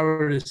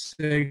Tara, the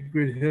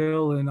sacred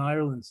hill in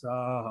Ireland,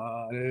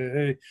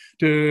 Sare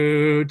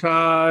to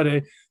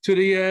Tare to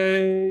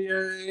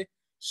the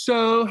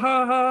so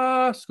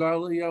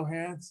Scarlett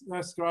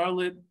Johansson,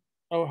 Scarlett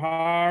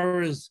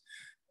O'Hara's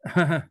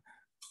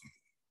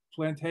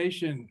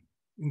plantation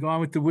in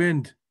Gone with the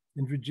Wind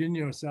in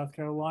Virginia or South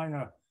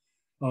Carolina.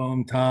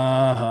 Om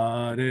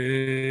tare to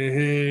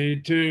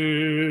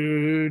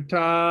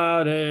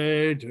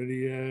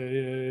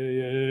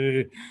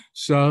the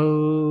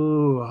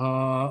so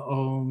ha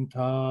om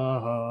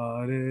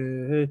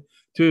tare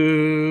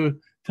to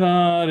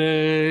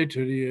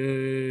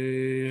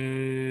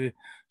the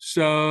so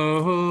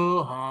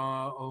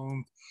ha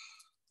om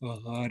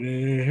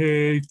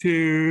tare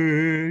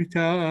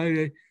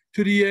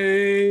to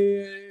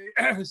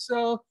the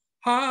so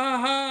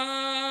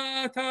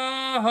ha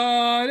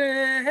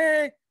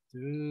tare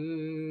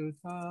to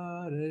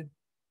tare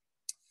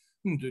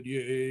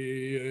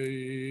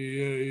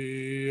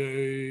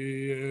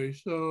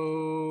so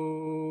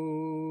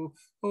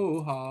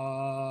ha.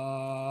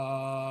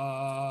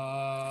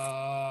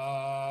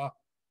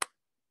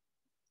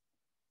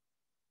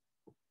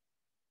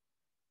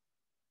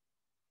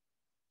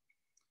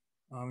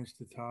 Homage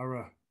to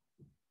Tara,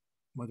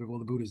 Mother of all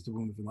the Buddhas, the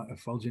womb of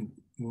effulgent,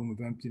 womb of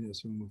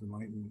emptiness, womb of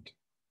enlightenment.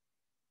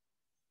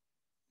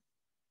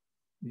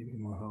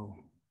 Maho.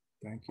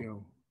 Thank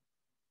you.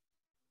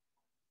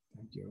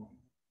 Thank you.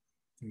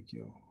 Thank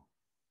you.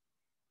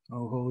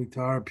 Oh, Holy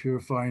Tara,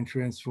 purify and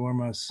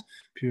transform us,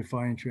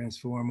 purify and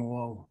transform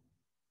all.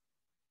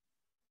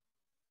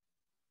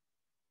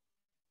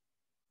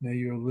 May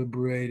your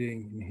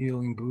liberating and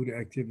healing Buddha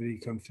activity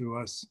come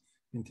through us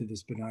into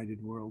this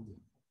benighted world.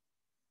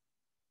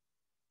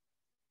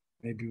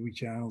 Maybe we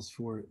channels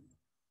for it.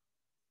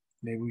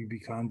 Maybe we be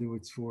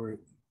conduits for it.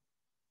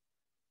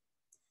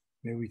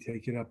 Maybe we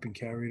take it up and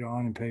carry it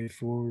on and pay it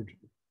forward.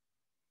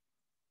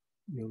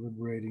 You're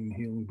liberating the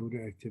healing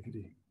Buddha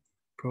activity.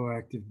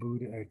 Proactive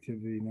Buddha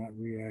activity, not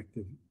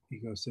reactive,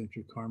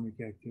 egocentric karmic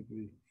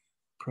activity.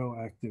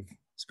 Proactive,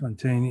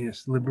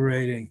 spontaneous,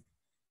 liberating,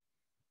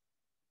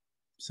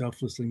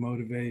 selflessly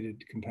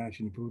motivated,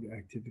 compassionate Buddha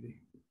activity.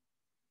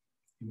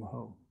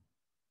 Imaho.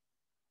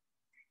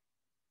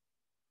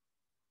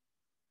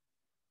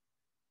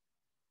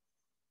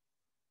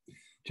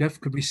 Jeff,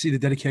 could we see the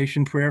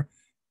dedication prayer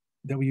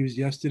that we used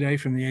yesterday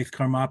from the 8th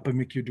Karmapa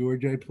Mikyo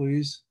Dorje,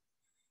 please?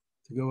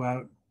 To go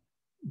out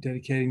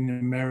dedicating the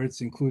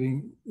merits,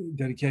 including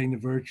dedicating the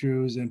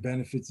virtues and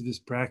benefits of this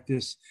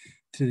practice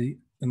to the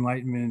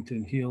enlightenment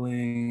and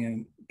healing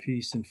and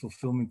peace and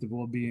fulfillment of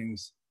all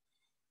beings,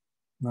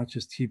 not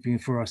just keeping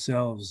it for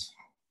ourselves.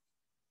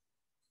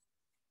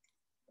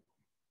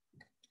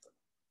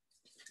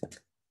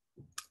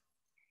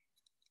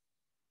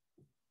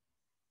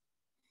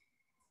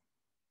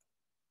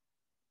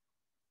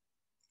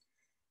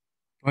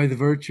 By the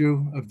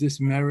virtue of this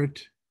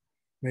merit,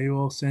 may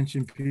all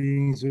sentient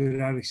beings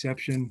without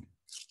exception,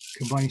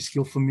 combining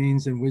skillful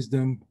means and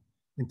wisdom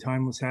and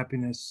timeless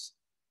happiness,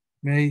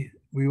 may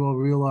we all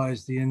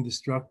realize the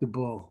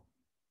indestructible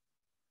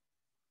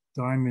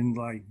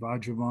diamond-like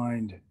Vajra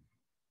mind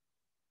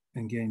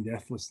and gain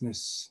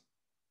deathlessness.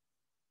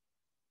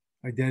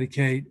 I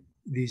dedicate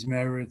these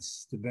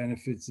merits, the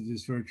benefits of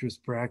this virtuous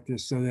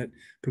practice, so that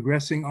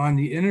progressing on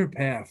the inner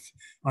path,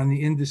 on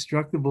the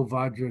indestructible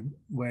Vajra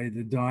way,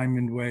 the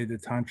diamond way, the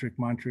tantric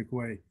mantric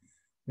way,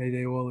 may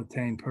they all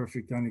attain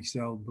perfect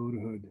unexcelled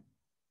Buddhahood,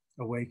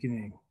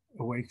 awakening,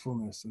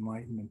 awakefulness,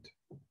 enlightenment.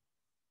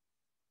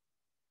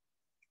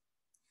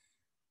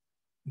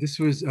 This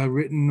was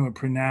written or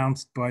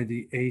pronounced by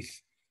the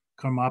 8th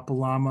Karmapa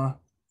Lama,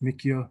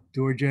 Mikyo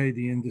Dorje,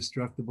 the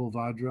indestructible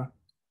Vajra.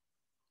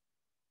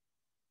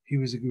 He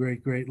was a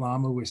great, great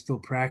Lama. We're still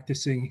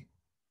practicing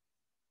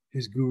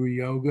his Guru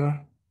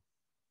Yoga.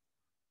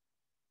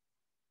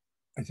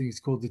 I think it's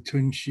called the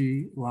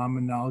Tunshi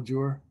Lama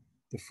Naljor,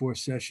 the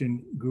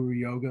 4-session Guru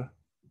Yoga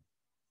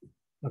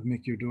of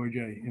Mikyo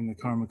Dorje in the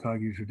Karma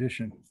Kagyu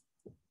tradition.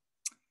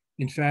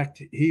 In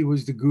fact, he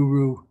was the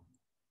guru,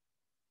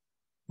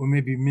 or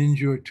maybe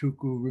Mingyur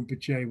Tuku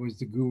Rinpoche was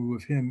the guru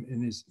of him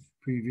in his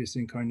previous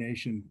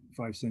incarnation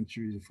 5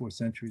 centuries or 4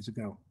 centuries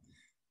ago.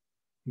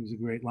 He was a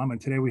great Lama.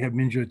 And today we have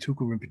Mingyur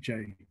Tuku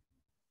Rinpoche,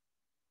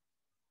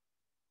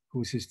 who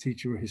was his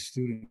teacher or his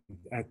student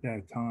at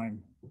that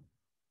time,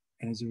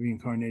 and is a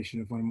reincarnation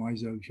of one of my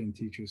Dzogchen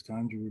teachers,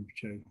 Kanjur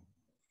Rinpoche.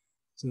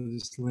 So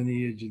this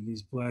lineage and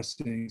these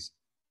blessings,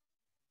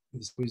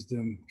 this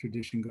wisdom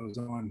tradition goes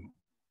on.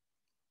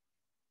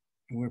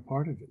 And we're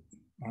part of it.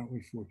 Aren't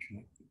we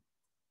fortunate?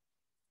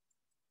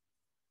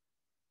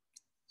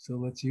 So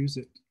let's use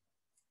it,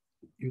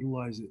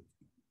 utilize it,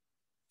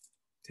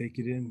 take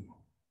it in,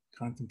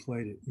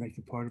 contemplate it, make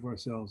it part of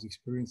ourselves,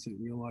 experience it,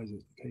 realize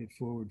it, pay it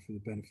forward for the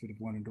benefit of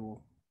one and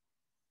all.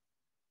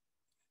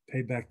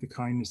 Pay back the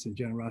kindness and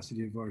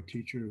generosity of our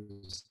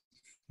teachers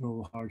and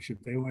all the hardship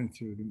they went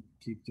through to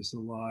keep this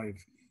alive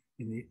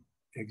in the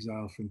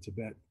exile from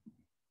Tibet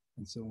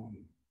and so on,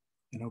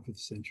 and over the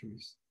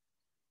centuries.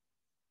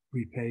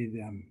 Repay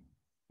them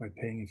by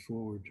paying it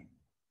forward,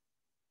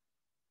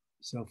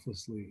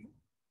 selflessly,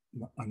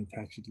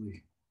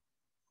 unattachedly,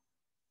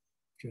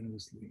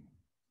 generously,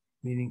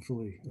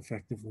 meaningfully,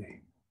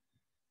 effectively,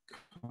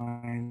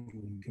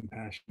 kindly,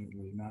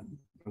 compassionately, not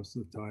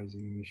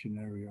proselytizing and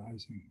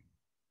missionaryizing,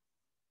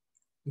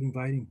 but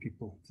inviting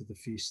people to the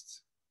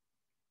feasts,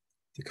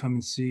 to come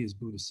and see, as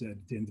Buddha said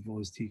at the end of all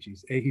his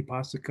teachings,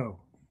 ehipasako,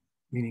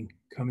 meaning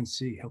come and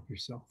see, help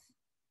yourself.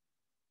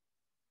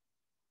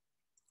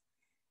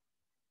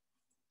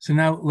 So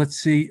now let's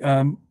see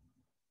the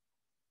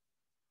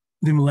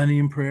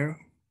Millennium Prayer.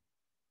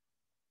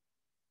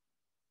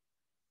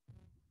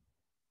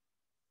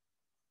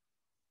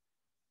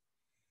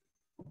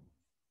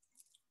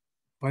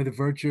 By the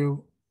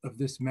virtue of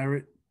this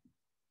merit,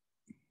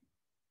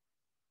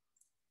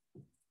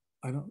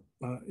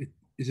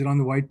 is it on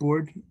the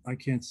whiteboard? I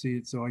can't see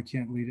it, so I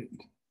can't lead it.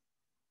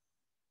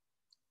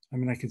 I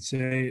mean, I could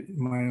say it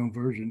in my own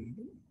version.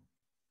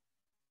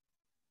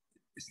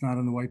 It's not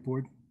on the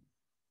whiteboard.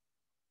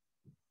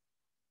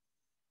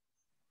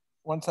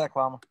 One sec,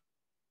 Lama.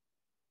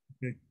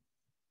 Okay.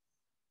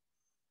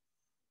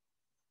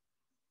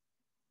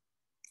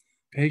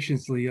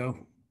 Patience,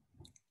 Leo.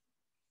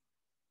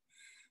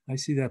 I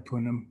see that,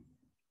 Punam.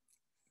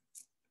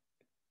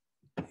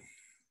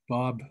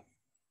 Bob.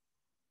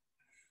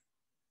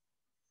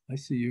 I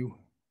see you.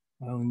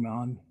 Island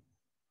Man.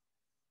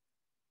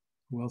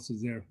 Who else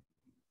is there?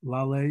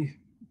 Lale.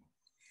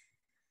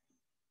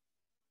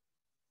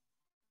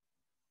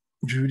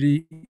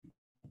 Judy.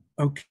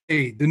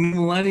 Okay, the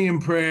Millennium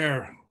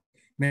Prayer.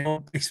 May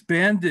all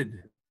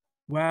expanded.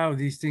 Wow,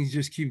 these things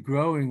just keep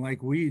growing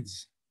like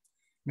weeds.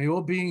 May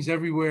all beings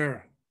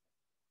everywhere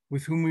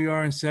with whom we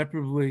are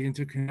inseparably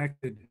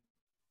interconnected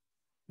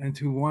and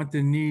to want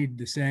and need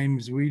the same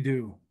as we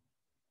do.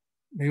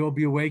 May all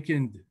be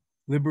awakened,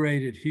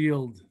 liberated,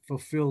 healed,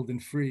 fulfilled,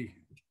 and free.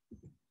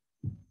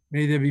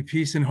 May there be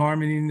peace and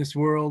harmony in this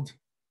world,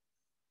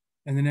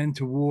 and an end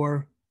to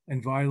war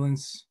and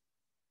violence,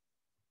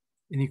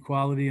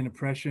 inequality and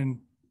oppression,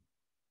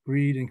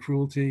 greed and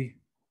cruelty,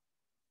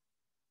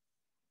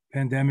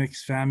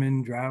 pandemics,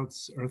 famine,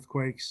 droughts,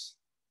 earthquakes,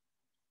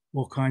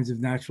 all kinds of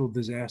natural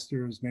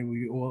disasters. May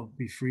we all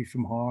be free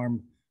from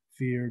harm,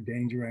 fear,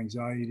 danger,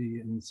 anxiety,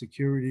 and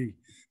insecurity.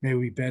 May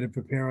we better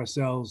prepare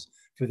ourselves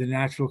for the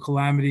natural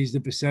calamities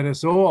that beset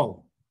us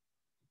all.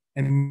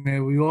 And may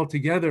we all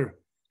together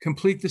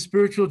complete the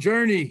spiritual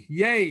journey.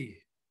 Yay!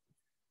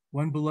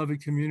 One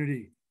beloved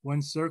community,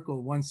 one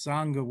circle, one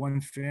sangha, one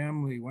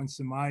family, one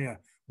samaya,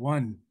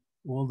 one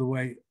all the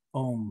way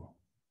Om.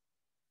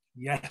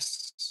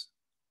 Yes.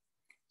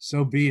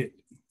 So be it.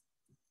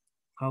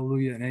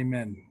 Hallelujah and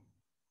amen.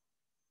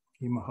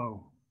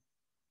 Imaho.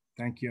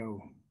 Thank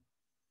you.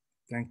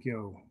 Thank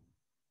you.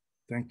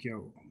 Thank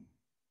you.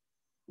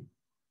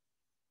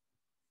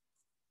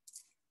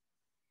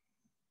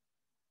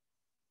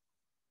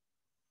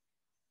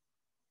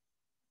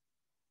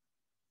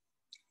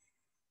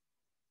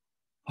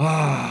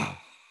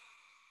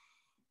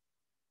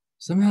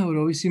 Somehow it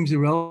always seems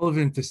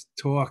irrelevant to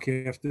talk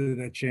after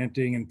that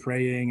chanting and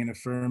praying and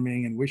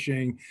affirming and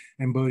wishing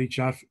and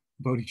bodhisattva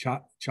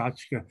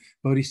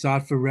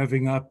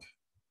revving up.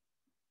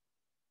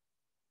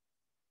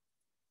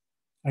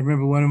 I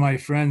remember one of my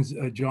friends,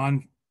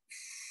 John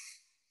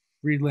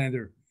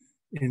Friedlander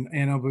in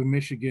Ann Arbor,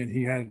 Michigan.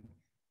 He had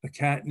a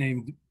cat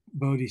named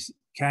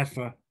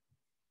Bodhisattva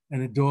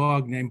and a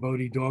dog named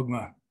Bodhi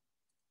Dogma.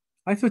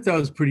 I thought that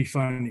was pretty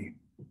funny.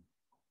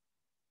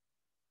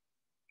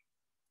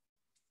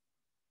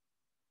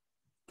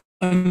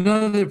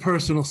 Another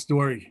personal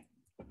story.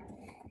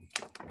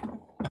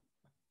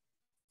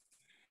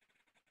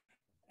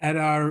 At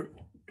our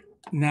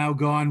now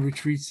gone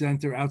retreat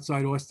center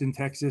outside Austin,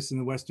 Texas, in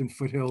the Western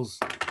foothills,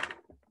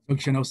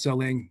 Dzogchen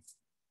Oseling,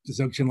 the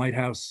Dzogchen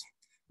Lighthouse,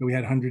 where we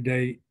had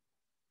 100-day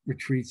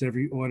retreats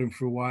every autumn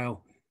for a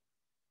while,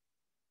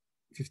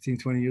 15,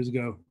 20 years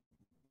ago.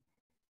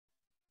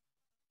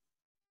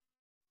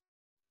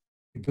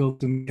 We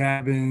built some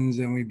cabins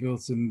and we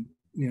built some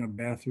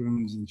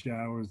bathrooms and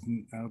showers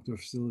and outdoor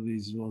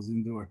facilities as well as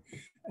indoor.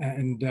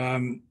 And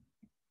the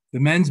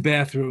men's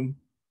bathroom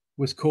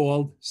was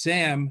called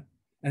Sam,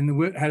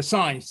 and had a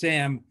sign,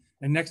 Sam,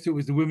 and next to it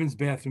was the women's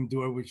bathroom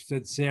door, which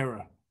said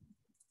Sarah.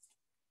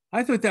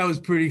 I thought that was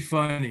pretty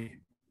funny.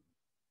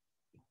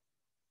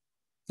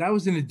 That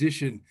was an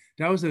addition.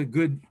 That was a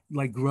good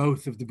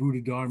growth of the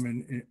Buddha Dharma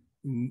in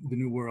the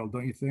New World,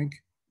 don't you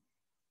think?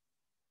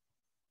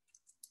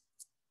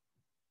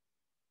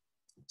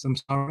 Some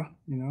Sarah,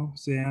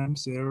 Sam,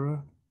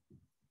 Sarah,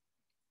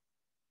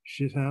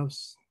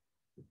 shithouse.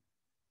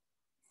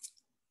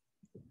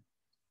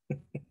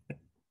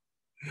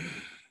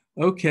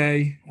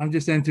 Okay, I'm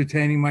just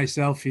entertaining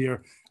myself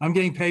here. I'm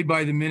getting paid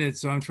by the minute,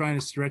 so I'm trying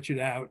to stretch it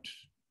out.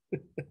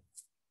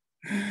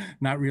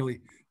 Not really.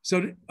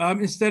 So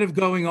instead of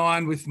going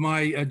on with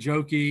my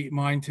jokey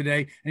mind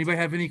today, anybody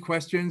have any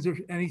questions or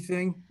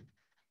anything?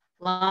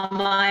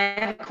 Lama, I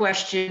have a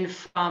question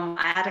from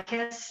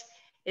Atticus.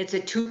 It's a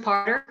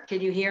two-parter. Can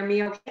you hear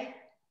me okay?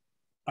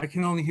 I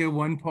can only hear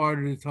one part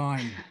at a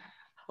time.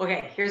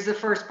 Okay, here's the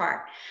first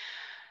part.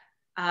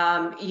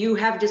 You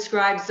have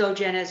described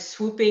Dzogchen as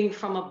swooping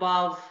from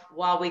above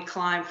while we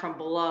climb from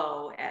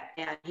below.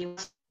 And he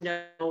wants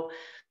to know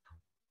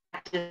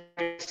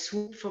that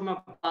swoop from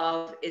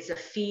above is a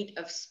feat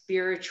of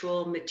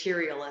spiritual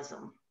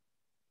materialism.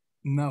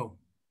 No.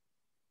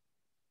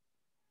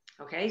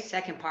 Okay,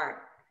 second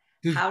part.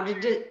 How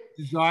did it?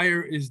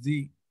 Desire is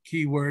the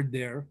key word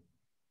there.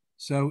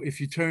 So if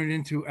you turn it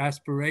into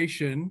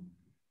aspiration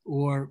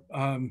or,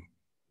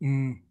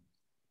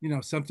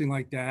 something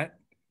like that,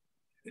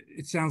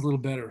 it sounds a little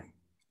better.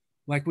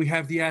 Like we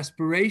have the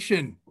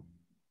aspiration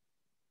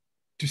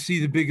to see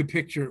the bigger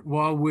picture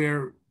while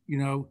we're,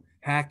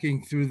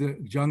 hacking through the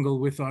jungle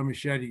with our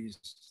machetes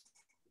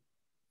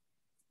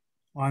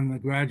on the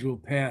gradual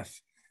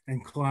path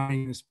and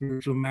climbing the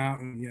spiritual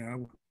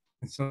mountain,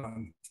 and so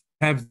on.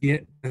 Have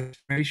the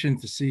aspiration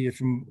to see it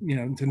from,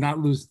 to not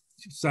lose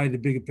sight of the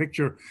bigger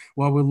picture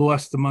while we're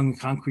lost among the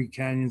concrete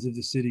canyons of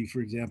the city,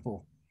 for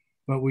example.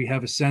 But we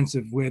have a sense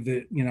of where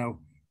the,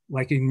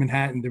 like in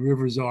Manhattan, the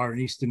rivers are in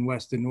east and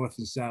west and north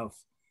and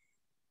south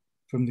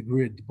from the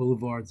grid, the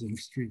boulevards and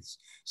the streets.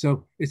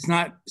 So it's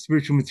not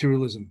spiritual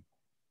materialism.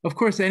 Of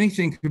course,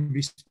 anything could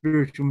be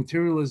spiritual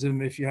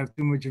materialism if you have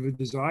too much of a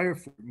desire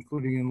for it,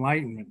 including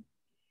enlightenment.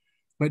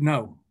 But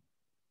no.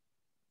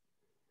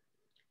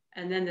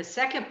 And then the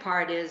second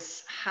part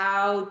is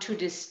how to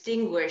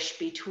distinguish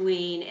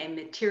between a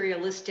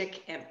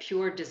materialistic and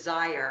pure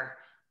desire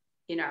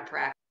in our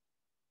practice.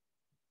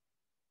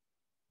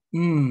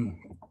 In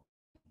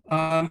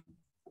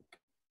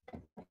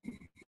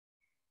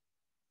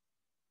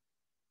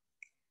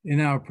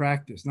our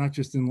practice, not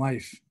just in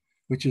life,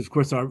 which is, of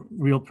course, our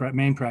real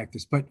main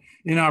practice, but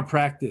in our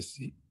practice,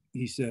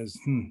 he says,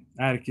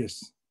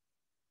 Atticus.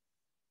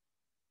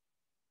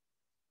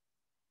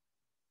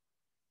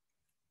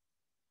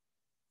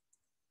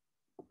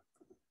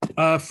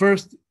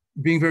 First,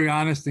 being very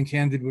honest and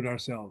candid with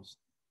ourselves.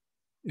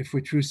 If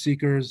we're truth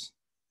seekers,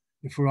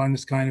 if we're on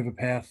this kind of a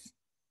path,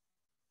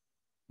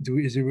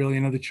 is there really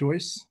another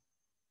choice?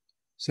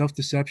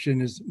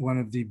 Self-deception is one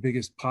of the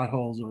biggest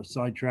potholes or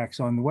sidetracks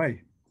on the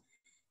way.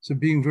 So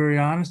being very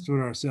honest with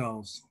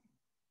ourselves.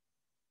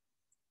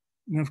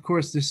 And of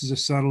course, this is a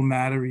subtle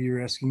matter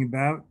you're asking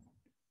about.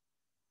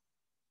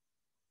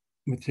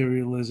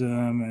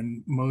 Materialism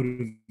and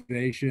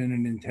motivation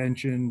and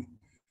intention.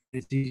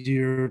 It's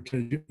easier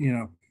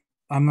to,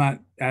 I'm not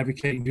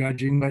advocating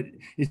judging, but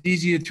it's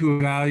easier to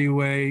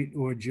evaluate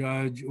or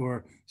judge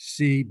or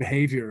see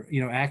behavior,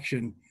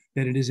 action,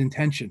 than it is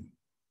intention.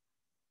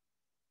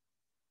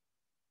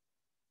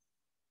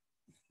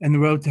 And the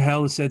road to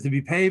hell is said to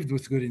be paved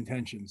with good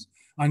intentions.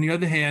 On the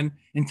other hand,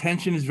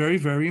 intention is very,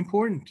 very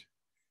important,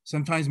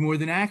 sometimes more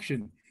than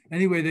action.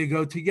 Anyway, they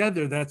go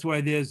together. That's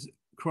why there's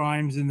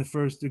crimes in the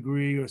first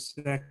degree or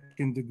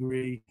second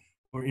degree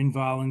or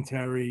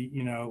involuntary,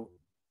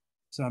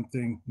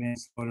 something,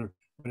 manslaughter,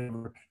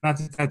 whatever. Not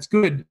that that's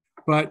good,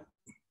 but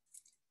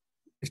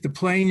if the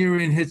plane you're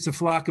in hits a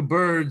flock of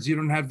birds, you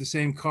don't have the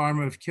same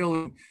karma of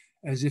killing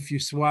as if you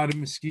swat a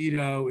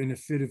mosquito in a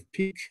fit of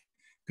pique,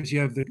 because you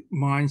have the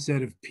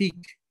mindset of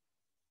pique,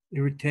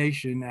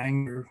 irritation,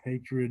 anger,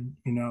 hatred,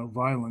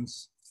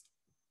 violence,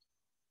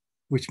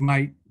 which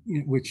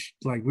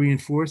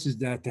reinforces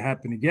that to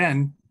happen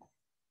again.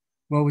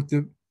 Well, with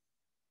the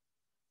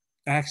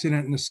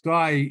accident in the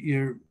sky,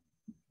 your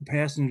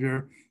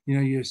passenger,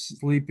 you're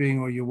sleeping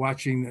or you're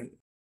watching the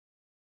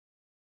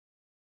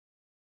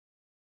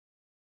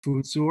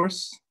food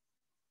source.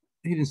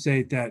 He didn't say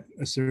it that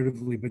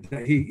assertively, but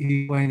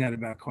he explained that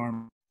about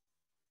karma.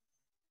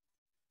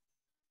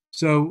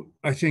 So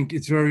I think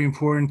it's very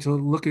important to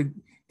look at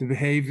the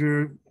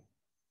behavior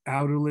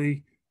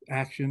outwardly,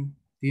 action,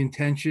 the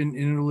intention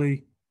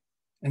inwardly,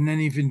 and then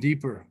even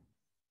deeper,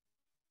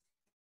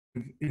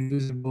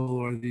 invisible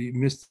or the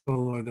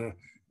mystical or the,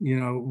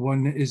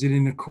 one, is it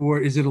in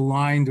accord? Is it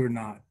aligned or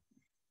not?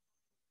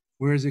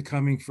 Where is it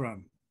coming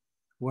from?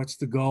 What's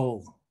the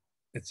goal,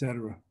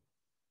 etc.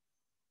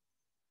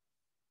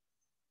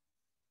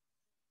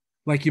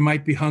 Like you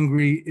might be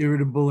hungry,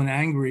 irritable, and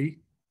angry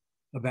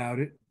about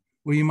it,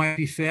 or you might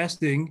be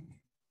fasting,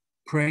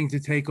 praying to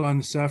take on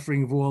the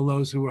suffering of all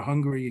those who are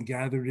hungry and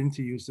gathered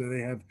into you, so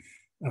they have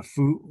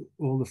food,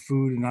 all the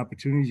food and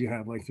opportunities you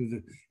have, like through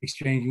the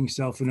exchanging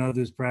self and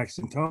others,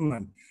 practicing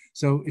Tonglen.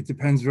 So it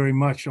depends very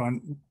much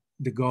on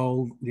the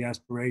goal, the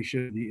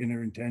aspiration, the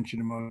inner intention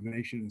and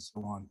motivation, and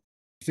so on.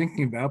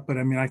 Thinking about, but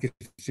I could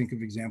think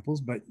of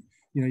examples, but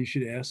you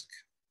should ask.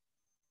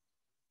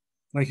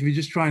 Like if you're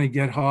just trying to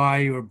get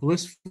high or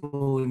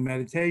blissful in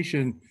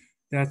meditation,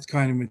 that's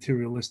kind of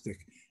materialistic.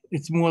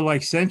 It's more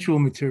like sensual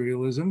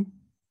materialism,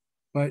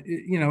 but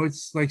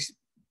it's like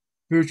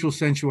spiritual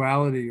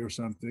sensuality or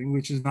something,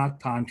 which is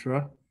not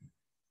Tantra.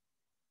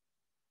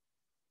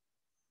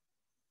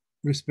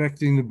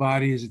 Respecting the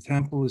body as a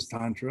temple is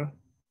Tantra.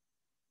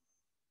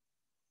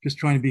 Just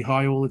trying to be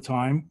high all the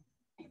time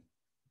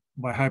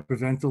by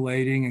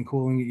hyperventilating and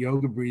calling it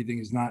yoga breathing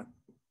is not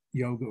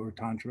yoga or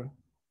Tantra.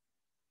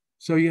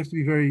 So you have to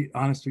be very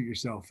honest with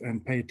yourself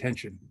and pay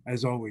attention.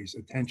 As always,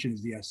 attention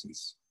is the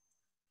essence.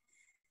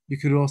 You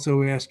could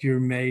also ask your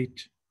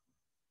mate,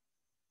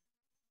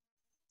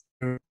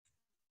 your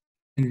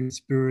kindred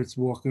spirits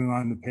walking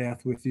on the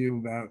path with you,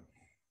 about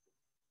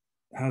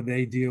how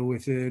they deal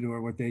with it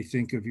or what they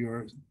think of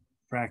your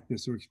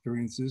practice or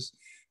experiences.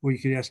 Or you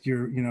could ask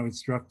your,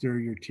 instructor,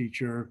 your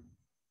teacher,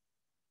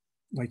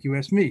 like you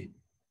asked me.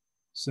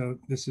 So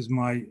this is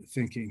my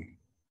thinking.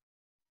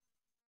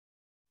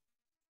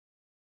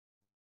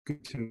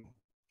 Good to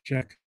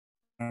check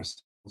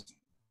ourselves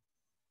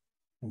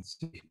and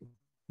see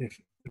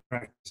if the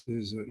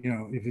practices,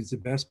 if it's the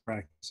best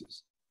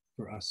practices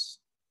for us.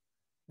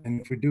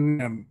 And if we're doing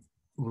them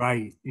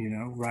right,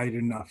 right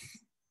enough.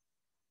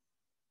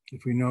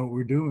 If we know what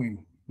we're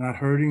doing, not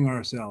hurting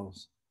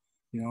ourselves,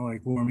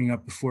 like warming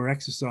up before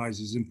exercise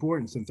is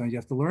important. Sometimes you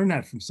have to learn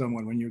that from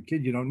someone. When you're a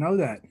kid, you don't know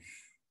that.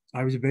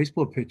 I was a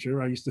baseball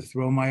pitcher. I used to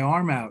throw my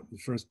arm out the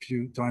first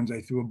few times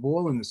I threw a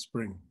ball in the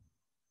spring.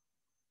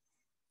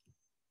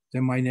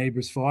 Then my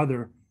neighbor's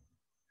father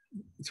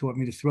taught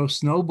me to throw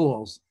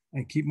snowballs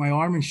and keep my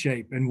arm in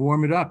shape and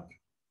warm it up.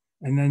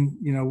 And then,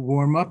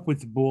 warm up with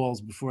the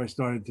balls before I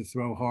started to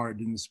throw hard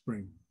in the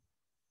spring.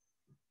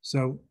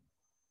 So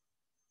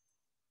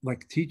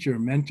like teacher,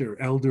 mentor,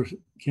 elder,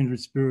 kindred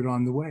spirit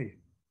on the way.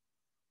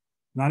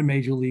 Not a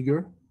major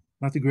leaguer,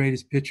 not the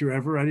greatest pitcher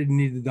ever. I didn't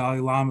need the Dalai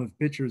Lama of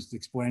pitchers to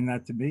explain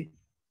that to me.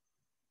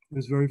 It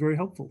was very, very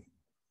helpful.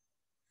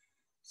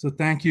 So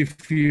thank you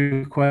for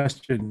your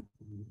question.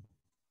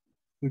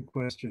 Good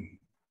question.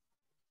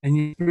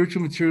 And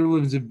spiritual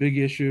materialism is a big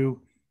issue.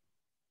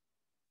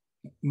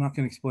 I'm not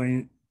going to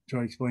try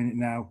to explain it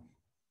now.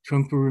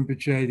 Trungpa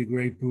Rinpoche, the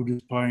great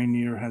Buddhist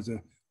pioneer, has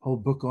a whole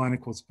book on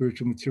it called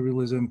Spiritual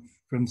Materialism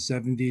from the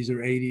 70s or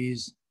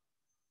 80s.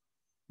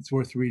 It's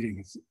worth reading.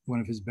 It's one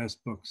of his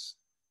best books.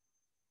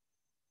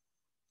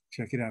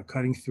 Check it out.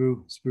 Cutting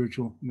Through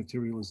Spiritual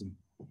Materialism,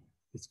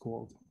 it's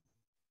called.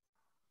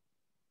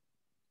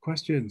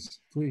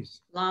 Questions,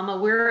 please. Lama,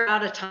 we're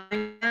out of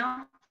time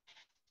now.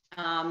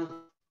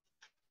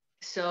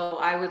 So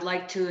I would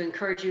like to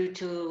encourage you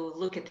to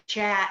look at the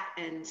chat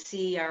and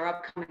see our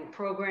upcoming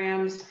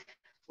programs.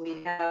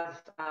 We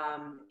have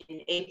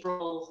in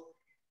April,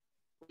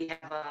 we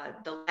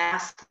have the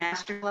last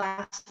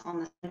masterclass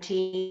on the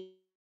 17th.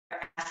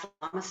 Ask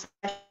Lama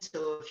session.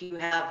 So if you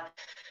have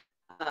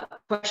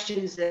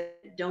questions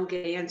that don't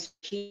get answered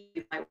here,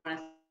 you might want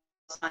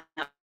to sign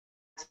up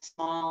as a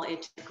small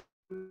intimate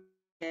group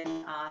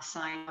and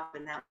sign up,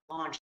 and that will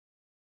launch